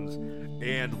persons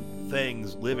and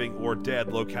things, living or dead,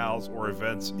 locales or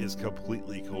events is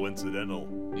completely coincidental.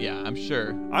 Yeah, I'm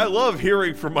sure. I love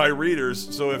hearing from my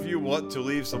readers, so if you want to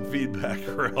leave some feedback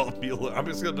or help me, I'm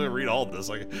just going to read all of this,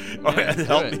 and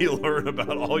help me learn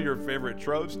about all your favorite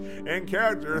tropes and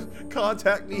characters,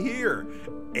 contact me here,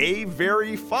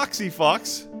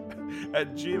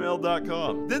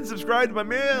 averyfoxyfox@gmail.com. Then subscribe to my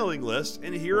mailing list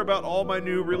and hear about all my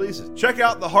new releases. Check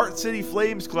out the Heart City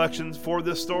Flames collections for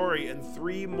this story and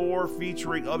 3 more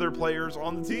featuring other players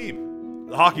on the team.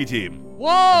 The hockey team.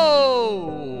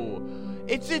 Whoa!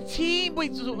 It's a team.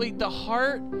 Wait, the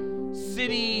Heart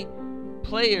City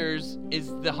Players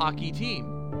is the hockey team.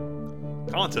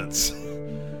 Contents.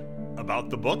 About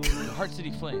the book. The Heart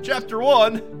City Flames. Chapter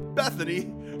 1,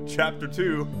 Bethany. Chapter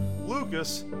 2,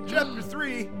 Lucas. Chapter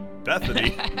 3,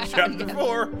 Bethany. Chapter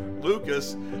 4,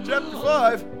 Lucas. Chapter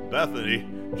 5, Bethany.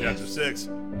 Chapter 6,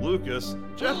 Lucas.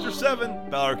 Chapter 7,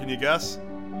 Ballard, can you guess?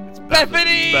 It's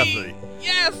Bethany! Bethany.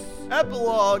 Yes!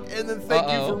 Epilogue, and then thank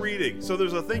you for reading. So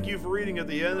there's a thank you for reading at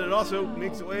the end, and it also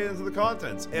makes its way into the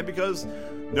contents. And because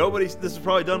this is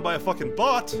probably done by a fucking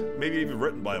bot, maybe even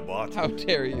written by a bot. How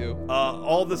dare you?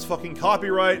 All this fucking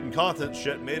copyright and content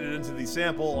shit made it into the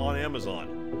sample on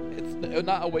Amazon. It's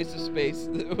not a waste of space.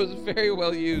 It was very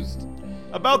well used.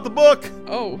 About the book.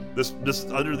 Oh. This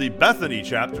under the Bethany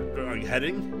chapter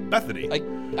heading. Bethany.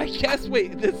 I guess,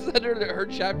 wait, this is under her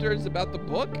chapter. It's about the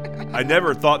book? I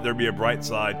never thought there'd be a bright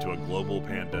side to a global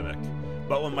pandemic.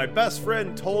 But when my best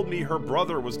friend told me her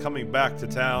brother was coming back to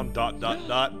town, ...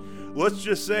 let's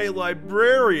just say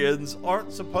librarians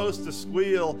aren't supposed to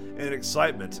squeal in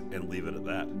excitement and leave it at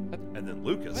that. And then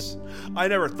Lucas. I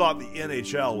never thought the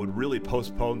NHL would really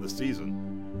postpone the season.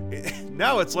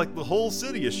 Now it's like the whole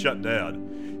city is shut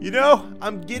down. You know,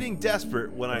 I'm getting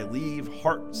desperate when I leave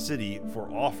Heart City for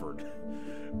Offord.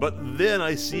 But then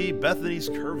I see Bethany's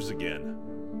curves again.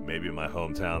 Maybe my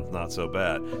hometown's not so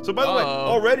bad. So by the way,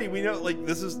 already we know,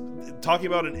 this is talking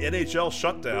about an NHL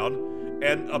shutdown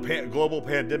and a global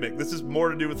pandemic. This is more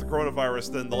to do with the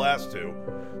coronavirus than the last two.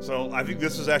 So I think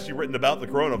this is actually written about the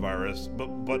coronavirus,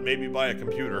 but maybe by a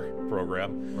computer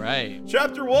program. Right.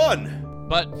 Chapter 1.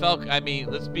 But Felk, I mean,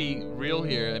 let's be real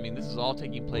here. I mean, this is all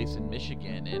taking place in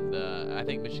Michigan, and I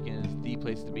think Michigan is the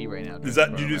place to be right now. Did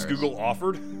you just Google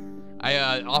Offord?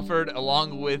 I offered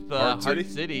along with Heart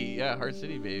City. Yeah, Heart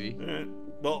City, baby.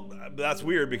 Well, that's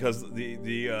weird because the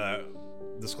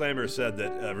disclaimer said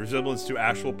that resemblance to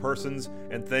actual persons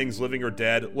and things living or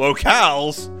dead,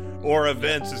 locales, or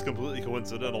events is completely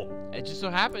coincidental. It just so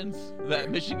happens that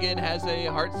Michigan has a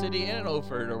Heart City and an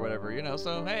Offord or whatever,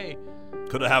 so hey.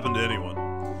 Could have happened to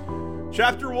anyone.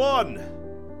 Chapter 1.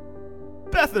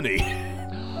 Bethany.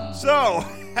 So,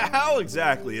 how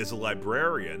exactly is a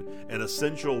librarian an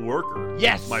essential worker?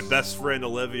 Yes! My best friend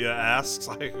Olivia asks.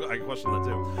 I question that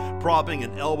too. Propping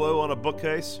an elbow on a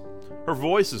bookcase. Her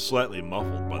voice is slightly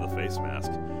muffled by the face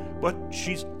mask, but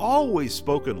she's always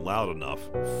spoken loud enough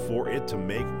for it to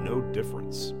make no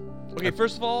difference. Okay,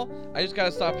 first of all, I just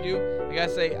gotta stop you. I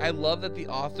gotta say, I love that the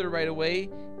author right away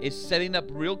is setting up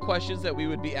real questions that we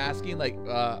would be asking, like,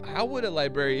 how would a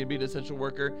librarian be an essential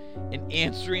worker, and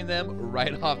answering them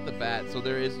right off the bat, so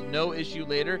there is no issue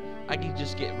later. I can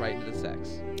just get right into the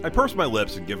sex. I purse my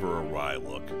lips and give her a wry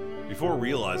look, before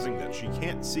realizing that she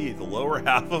can't see the lower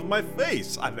half of my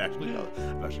face. I've actually done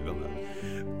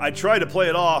that. I try to play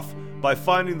it off by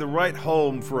finding the right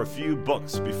home for a few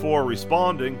books before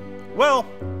responding, well,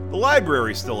 the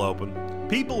library's still open.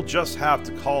 People just have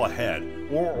to call ahead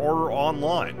or order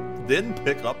online, then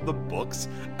pick up the books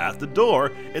at the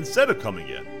door instead of coming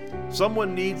in.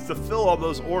 Someone needs to fill all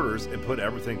those orders and put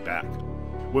everything back.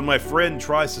 When my friend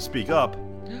tries to speak up,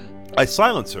 I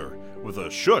silence her with a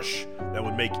shush that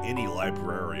would make any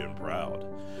librarian proud.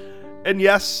 And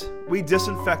yes, we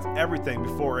disinfect everything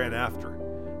before and after.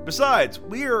 Besides,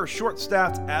 we are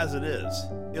short-staffed as it is.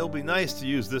 It'll be nice to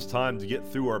use this time to get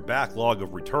through our backlog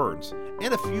of returns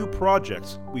and a few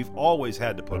projects we've always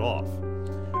had to put off.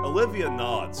 Olivia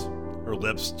nods, her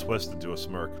lips twist into a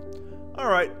smirk. All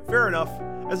right, fair enough.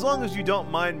 As long as you don't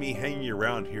mind me hanging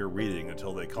around here reading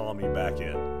until they call me back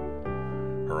in.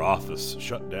 Her office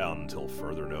shut down until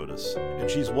further notice, and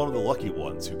she's one of the lucky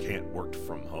ones who can't work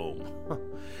from home.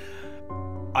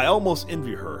 I almost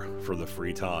envy her for the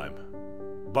free time.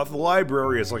 But the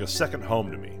library is like a second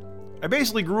home to me. I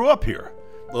basically grew up here.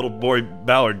 Little boy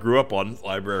Ballard grew up on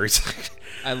libraries.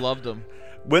 I loved them.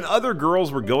 When other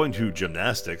girls were going to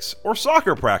gymnastics or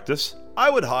soccer practice, I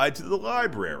would hide to the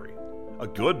library. A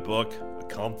good book, a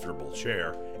comfortable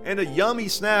chair, and a yummy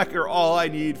snack are all I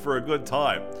need for a good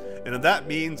time. And if that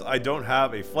means I don't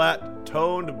have a flat,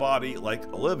 toned body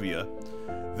like Olivia,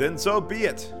 then so be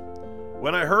it.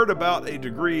 When I heard about a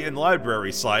degree in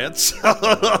library science,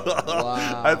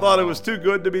 I thought it was too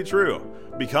good to be true.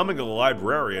 Becoming a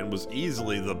librarian was the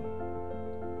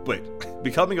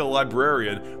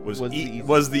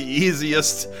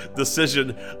easiest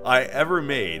decision I ever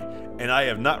made, and I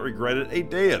have not regretted a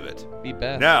day of it. Be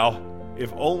best. Now,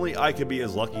 if only I could be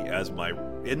as lucky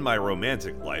in my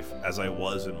romantic life as I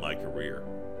was in my career.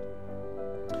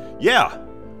 Yeah,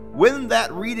 when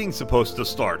that reading supposed to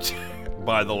start,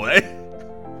 by the way?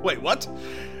 Wait, what?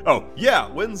 Oh, yeah,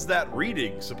 when's that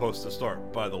reading supposed to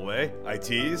start, by the way? I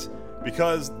tease.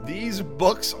 Because these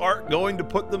books aren't going to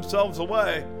put themselves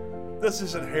away. This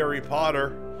isn't Harry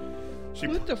Potter.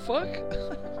 What the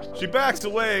fuck? She backs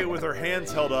away with her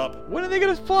hands held up. When are they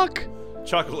gonna fuck?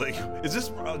 Chuckling. Is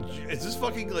this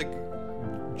fucking like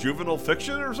juvenile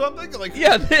fiction or something? Like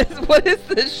yeah, what is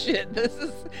this shit?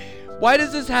 Why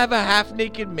does this have a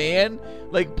half-naked man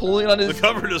like pulling on his? The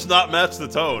cover does not match the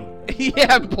tone.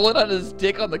 Yeah, pulling on his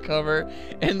dick on the cover,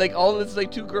 and like all of this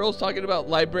like two girls talking about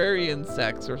librarian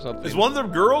sex or something. Is one of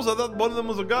them girls? I thought one of them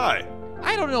was a guy.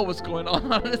 I don't know what's going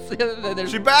on, honestly. Other than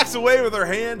she backs away with her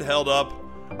hand held up.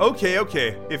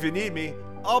 Okay. If you need me,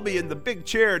 I'll be in the big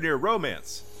chair near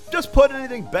romance. Just put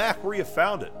anything back where you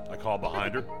found it. I call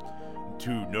behind her. To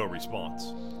no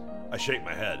response. I shake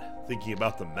my head, thinking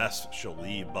about the mess she'll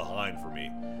leave behind for me,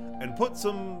 and put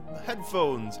some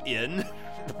headphones in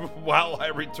while I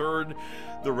return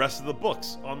the rest of the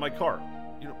books on my cart.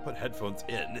 You don't put headphones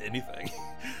in anything.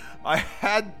 I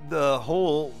had the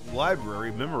whole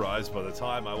library memorized by the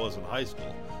time I was in high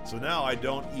school, so now I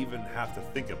don't even have to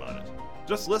think about it.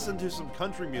 Just listen to some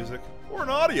country music or an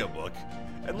audiobook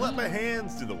and let my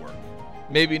hands do the work.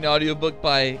 Maybe an audiobook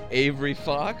by Avery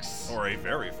Fox? Or a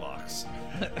very fox.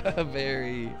 A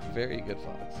very, very good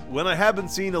fox. When I haven't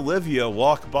seen Olivia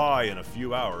walk by in a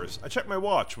few hours, I check my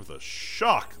watch with a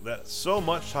shock that so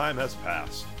much time has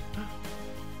passed.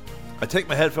 I take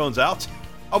my headphones out.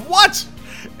 Of what?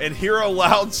 And hear a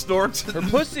loud snort. Her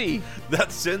pussy.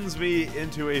 That sends me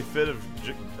into a fit of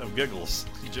giggles.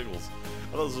 Jiggles.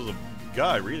 I thought this was a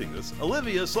guy reading this.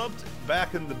 Olivia slumped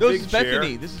back in the big chair.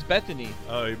 This is Bethany.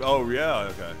 Oh, yeah,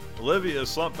 okay. Olivia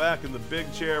slumped back in the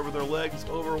big chair with her legs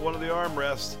over one of the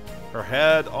armrests, her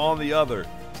head on the other,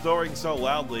 snoring so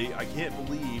loudly I can't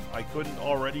believe I couldn't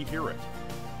already hear it.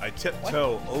 I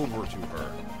tiptoe over to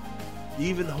her,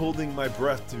 even holding my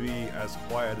breath to be as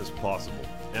quiet as possible,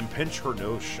 and pinch her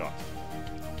nose shut.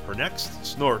 Her next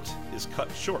snort is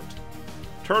cut short,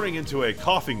 turning into a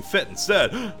coughing fit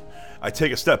instead. I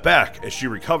take a step back as she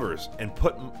recovers and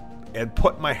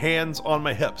put my hands on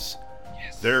my hips.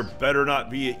 Yes. There better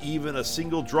not be even a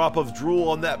single drop of drool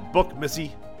on that book,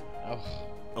 Missy. Oh.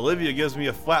 Olivia gives me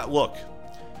a flat look,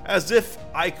 as if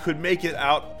I could make it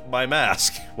out my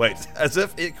mask. Wait, as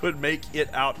if it could make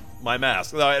it out my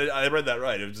mask. No, I read that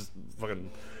right. It was just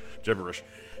fucking gibberish.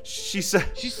 She said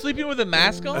she's sleeping with a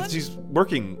mask on. She's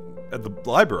working at the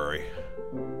library.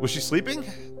 Was she sleeping?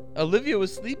 Olivia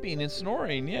was sleeping and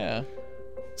snoring, yeah.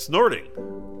 Snorting.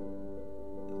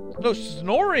 No,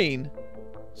 snoring.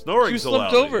 Snoring. She was so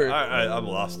slumped loudly. over. I'm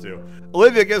lost too.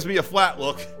 Olivia gives me a flat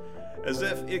look, as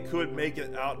if it could make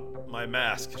it out my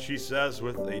mask, she says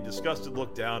with a disgusted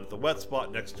look down at the wet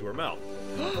spot next to her mouth.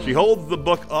 She holds the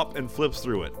book up and flips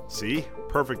through it. See?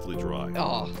 Perfectly dry.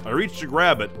 Oh. I reach to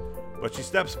grab it, but she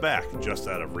steps back just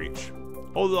out of reach.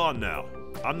 Hold on now.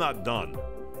 I'm not done.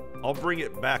 I'll bring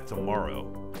it back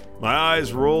tomorrow. My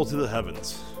eyes roll to the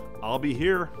heavens. I'll be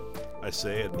here, I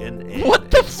say it in an what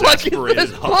the fuck is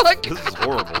this book? This is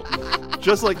horrible.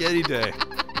 Just like any day.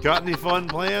 Got any fun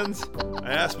plans? I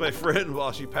ask my friend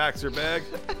while she packs her bag.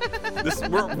 This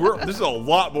is a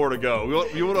lot more to go.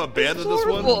 You want to abandon this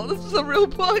one? This is a real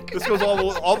book. This goes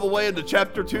all the way into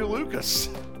chapter 2, Lucas.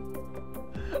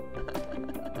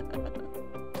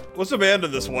 Let's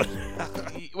abandon this one.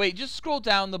 Wait, just scroll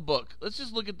down the book. Let's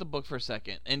just look at the book for a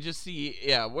second and just see.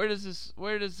 Yeah, where does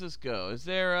this go? Is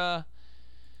there a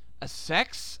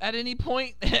sex at any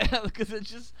point? Because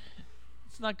it's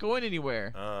not going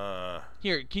anywhere.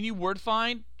 Here, can you word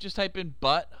find? Just type in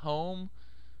butt, home,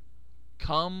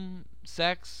 cum,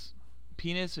 sex,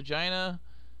 penis, vagina.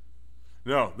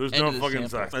 No, there's no fucking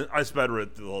sex. I sped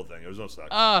read through the whole thing. There was no sex.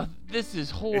 This is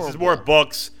horrible. This is more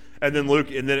books. And then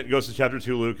it goes to chapter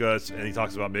 2, Lucas, and he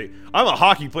talks about me. I'm a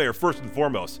hockey player first and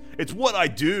foremost. It's what I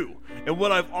do and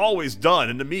what I've always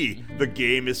done. And to me, the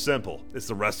game is simple. It's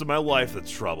the rest of my life that's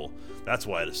trouble. That's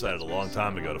why I decided a long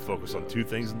time ago to focus on two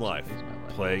things in life: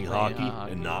 playing hockey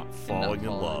and not falling in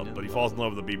love. But he falls in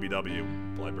love with the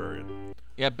BBW librarian.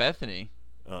 Yeah, Bethany.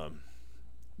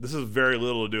 This has very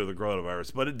little to do with the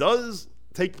coronavirus, but it does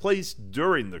take place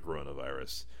during the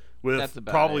coronavirus. with That's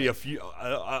about probably it. a few,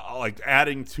 like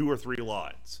adding 2 or 3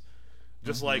 lines,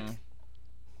 just like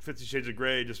 50 Shades of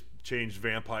Grey just changed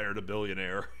vampire to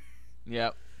billionaire.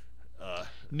 Yep.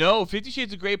 No, 50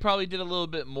 Shades of Grey probably did a little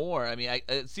bit more. I mean,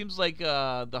 it seems like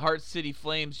the Heart City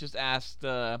Flames just asked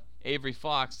Avery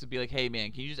Fox to be like, hey,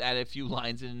 man, can you just add a few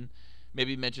lines in,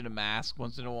 maybe mention a mask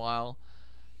once in a while?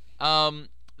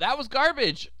 That was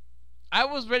garbage. I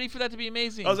was ready for that to be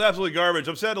amazing. That was absolutely garbage.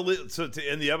 I'm sad to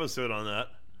end the episode on that.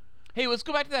 Hey, let's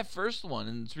go back to that first one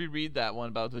and let's reread that one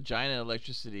about vagina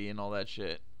electricity and all that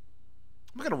shit.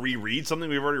 I'm not going to reread something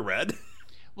we've already read.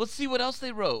 Let's see what else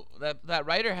they wrote. That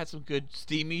writer had some good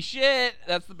steamy shit.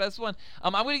 That's the best one.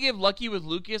 I'm going to give Lucky with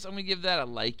Lucas. I'm going to give that a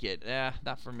like it.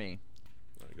 Not for me.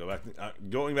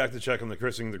 Going back to check on the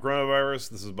Cursing the Coronavirus.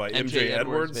 This is by MJ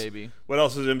Edwards. Baby. What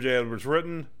else has MJ Edwards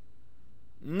written?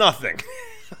 Nothing.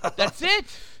 That's it.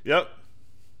 Yep.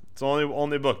 It's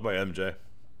only book by MJ.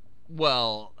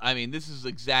 Well, I mean, this is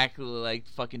exactly like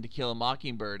fucking To Kill a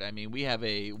Mockingbird. I mean, we have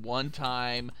a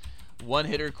one-time,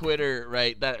 one-hitter quitter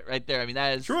right there. I mean,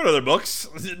 that is... She wrote other books,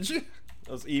 didn't she?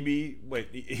 That was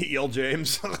E.L.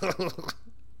 James.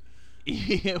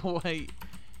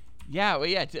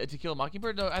 Yeah, To Kill a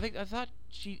Mockingbird. No, I thought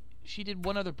she did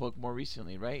one other book more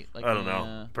recently, right? Like I don't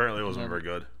know. Apparently, it wasn't very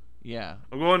good. Yeah.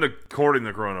 I'm going to Courting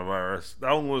the Coronavirus.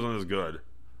 That one wasn't as good.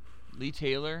 Lee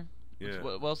Taylor. Yeah.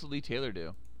 What else did Lee Taylor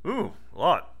do? Ooh, a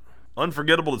lot.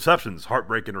 Unforgettable Deceptions,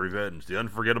 Heartbreak and Revenge. The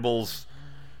Unforgettables,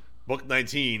 Book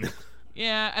 19.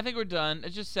 Yeah, I think we're done.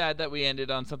 It's just sad that we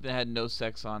ended on something that had no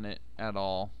sex on it at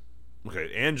all.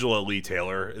 Okay, Angela Lee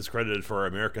Taylor is credited for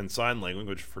American Sign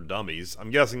Language for Dummies. I'm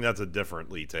guessing that's a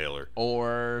different Lee Taylor.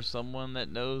 Or someone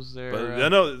that knows their... But,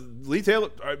 no, Lee Taylor...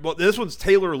 Well, this one's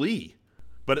Taylor Lee.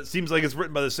 But it seems like it's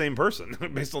written by the same person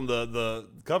based on the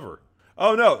cover.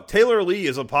 Oh no, Taylor Lee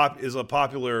is a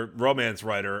popular romance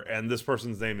writer, and this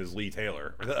person's name is Lee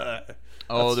Taylor. They're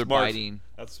smart. biting.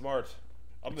 That's smart.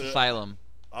 Asylum.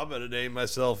 I'm gonna name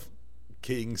myself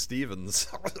King Stevens.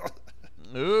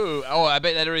 Ooh, I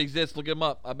bet that already exists. Look him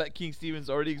up. I bet King Stevens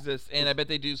already exists, and I bet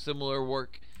they do similar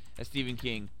work as Stephen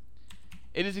King.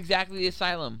 It is exactly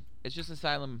Asylum. It's just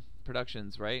Asylum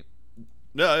Productions, right?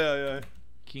 Yeah.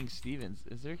 King Stevens.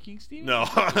 Is there a King Stevens? No.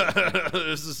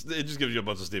 It just gives you a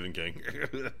bunch of Stephen King.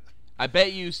 I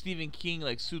bet you Stephen King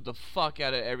sued the fuck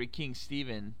out of every King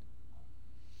Stephen.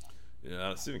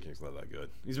 Yeah, Stephen King's not that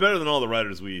good. He's better than all the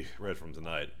writers we read from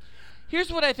tonight.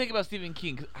 Here's what I think about Stephen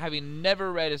King, having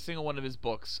never read a single one of his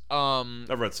books.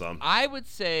 I've read some. I would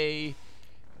say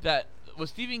that what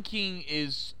Stephen King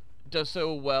does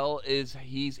so well is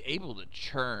he's able to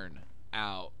churn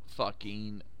out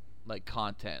fucking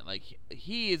content.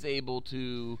 He is able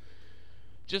to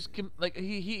just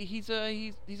he's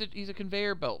a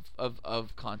conveyor belt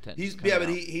of content. He's in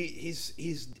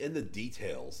the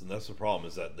details, and that's the problem.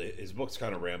 Is that his books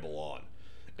kind of ramble on,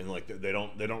 and they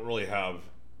don't really have.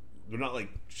 They're not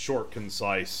short,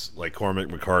 concise like Cormac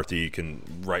McCarthy can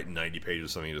write 90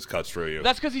 pages something he just cuts through you.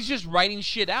 That's because he's just writing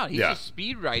shit out. He's just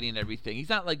speed writing everything. He's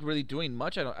not really doing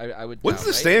much. I would. When's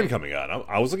The Stand coming out?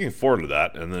 I was looking forward to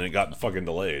that, and then it got fucking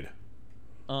delayed.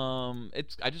 I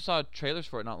just saw trailers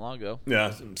for it not long ago.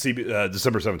 Yeah,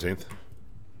 December 17th.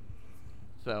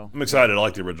 So I'm excited. I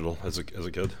liked the original as a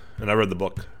kid, and I read the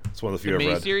book. It's one of the few I've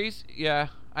read. Miniseries, yeah,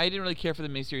 I didn't really care for the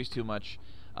miniseries too much.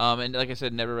 And like I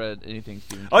said, never read anything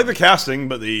Stephen King. I like the casting,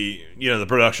 but the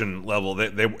production level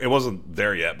it wasn't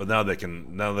there yet. But now they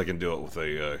can do it with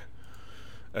a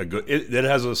good. It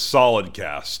has a solid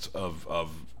cast of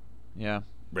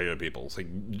regular people. It's like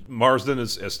Marsden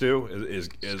is Stu is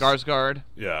Skarsgård.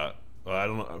 Yeah, I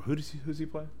don't know who's he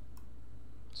play.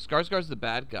 Skarsgård's the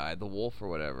bad guy, the wolf or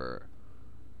whatever.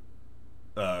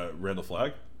 Randall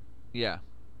Flagg. Yeah.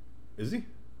 Is he?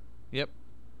 Yep.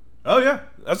 Oh yeah,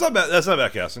 that's not bad. That's not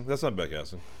bad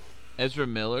casting. Ezra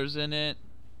Miller's in it.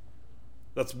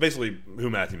 That's basically who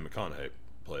Matthew McConaughey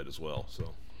played as well.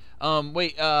 So.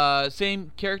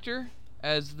 Same character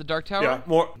as the Dark Tower? Yeah,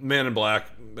 more Man in Black,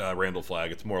 Randall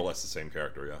Flagg. It's more or less the same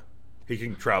character. Yeah, he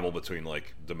can travel between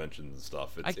dimensions and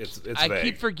stuff. It's vague. I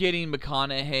keep forgetting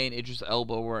McConaughey and Idris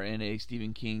Elba were in a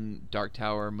Stephen King Dark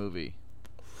Tower movie.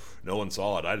 No one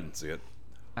saw it. I didn't see it.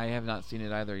 I have not seen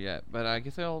it either yet, but I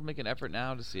guess I'll make an effort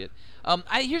now to see it.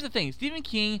 Here's the thing: Stephen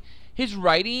King, his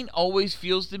writing always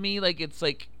feels to me like it's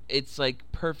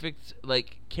perfect,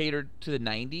 catered to the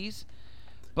 '90s,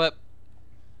 but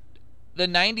the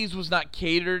 '90s was not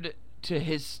catered to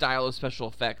his style of special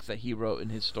effects that he wrote in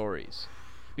his stories,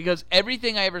 because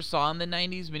everything I ever saw in the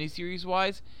 '90s, miniseries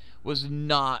wise, was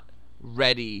not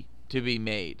ready to be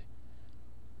made.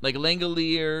 Like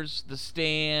Langoliers, The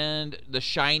Stand, The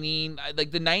Shining, like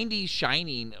the 90s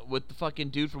Shining with the fucking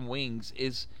dude from Wings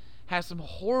has some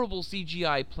horrible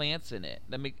CGI plants in it.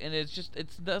 And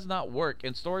it does not work.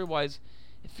 And story-wise,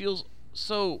 it feels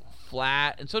so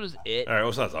flat, and so does it. All right,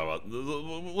 let's not talk about.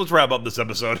 Let's wrap up this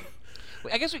episode.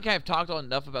 I guess we kind of talked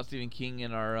enough about Stephen King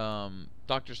in our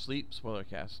Dr. Sleep spoiler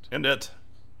cast. And it.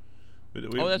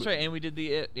 That's right, and we did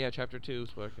the Chapter 2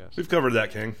 spoiler cast. We've covered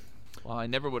that, King. Well, I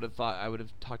never would have thought I would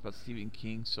have talked about Stephen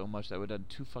King so much that I would have done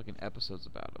 2 fucking episodes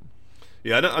about him.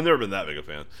 Yeah, I've never been that big a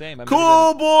fan. Same.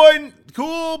 Cool boy.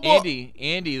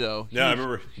 Andy though. Yeah, I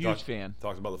remember. Huge fan.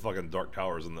 Talked about the fucking Dark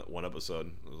Towers in that one episode.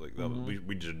 I was like,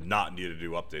 we did not need to do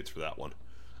updates for that one.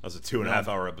 That was a 2.5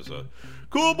 hour episode.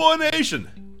 Cool Boy Nation.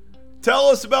 Tell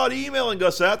us about emailing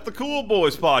us at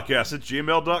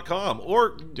thecoolboyspodcast@gmail.com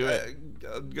or do it.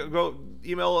 Go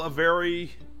email a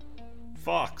very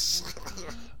Fox.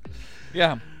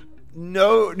 Yeah.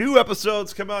 No new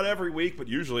episodes come out every week, but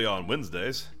usually on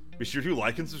Wednesdays. Be sure to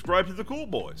like and subscribe to the Cool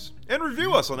Boys and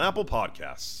review us on Apple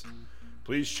Podcasts.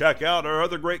 Please check out our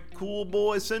other great Cool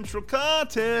Boy Central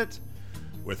content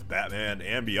with Batman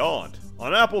and Beyond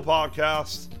on Apple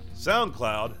Podcasts,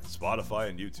 SoundCloud, Spotify,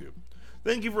 and YouTube.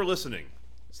 Thank you for listening.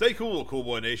 Stay cool, Cool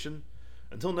Boy Nation.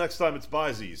 Until next time, it's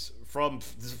Byzies from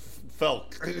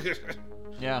Felk.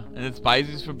 Yeah, and it's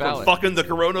Byzies from Ballard. From fucking the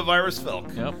coronavirus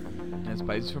Felk. Yep, and it's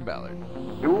Byzies from Ballard.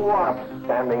 You are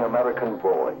outstanding American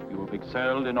boy. You have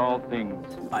excelled in all things.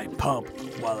 I pump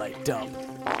while I dump.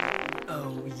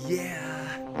 Oh,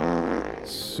 yeah.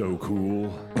 So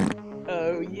cool.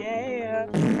 Oh, yeah.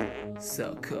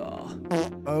 So cool.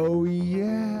 Oh,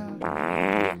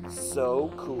 yeah.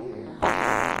 So cool.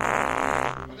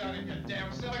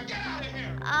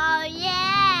 Oh,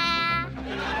 yeah.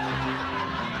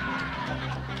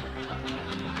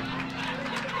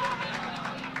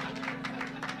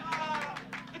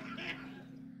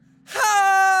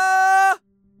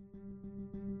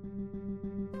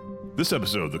 This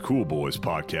episode of the Cool Boys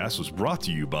podcast was brought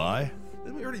to you by...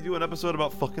 Didn't we already do an episode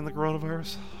about fucking the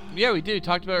coronavirus? Yeah, we did. We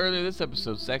talked about earlier this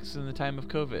episode, sex in the time of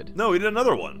COVID. No, we did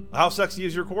another one. How sexy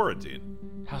is your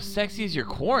quarantine? How sexy is your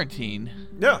quarantine?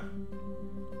 Yeah.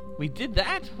 We did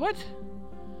that? What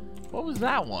was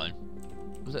that one?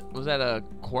 Was that a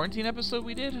quarantine episode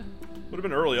we did? Would have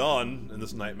been early on in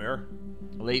this nightmare.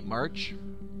 Late March?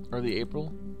 Early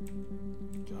April?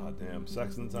 God damn.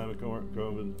 Sex in the time of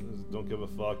COVID. Don't give a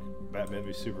fuck. Batman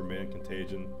v Superman.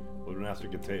 Contagion. Would have been after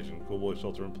Contagion. Cool Boy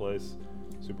Shelter in Place.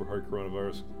 Super hard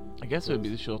coronavirus. I guess it would be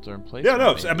the Shelter in Place. Yeah,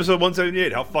 no. It's episode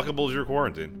 178. How fuckable is your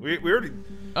quarantine? We already...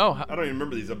 Oh. I don't even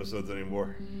remember these episodes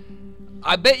anymore.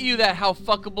 I bet you that How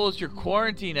Fuckable Is Your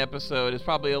Quarantine episode is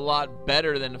probably a lot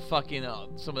better than fucking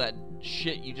some of that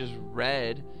shit you just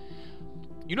read.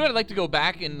 You know what I'd like to go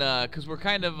back and, because we're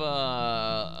kind of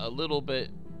a little bit,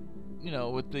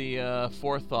 with the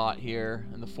forethought here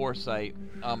and the foresight.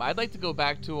 I'd like to go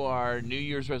back to our New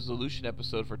Year's resolution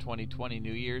episode for 2020,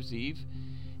 New Year's Eve,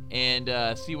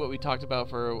 and see what we talked about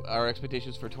for our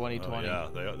expectations for 2020.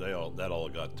 Oh, yeah, that all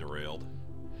got derailed.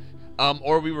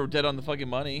 Or we were dead on the fucking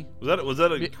money. Was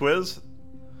that a quiz?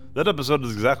 That episode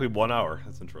is exactly 1 hour.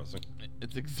 That's interesting.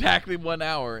 It's exactly 1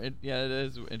 hour. It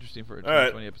is interesting for a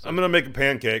 2020 episode. I'm gonna make a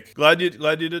pancake. Glad you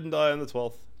didn't die on the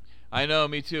 12th. I know,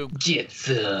 me too. Get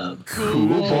some Cool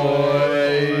Boys.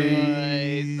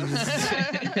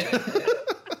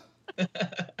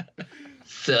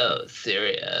 So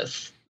serious.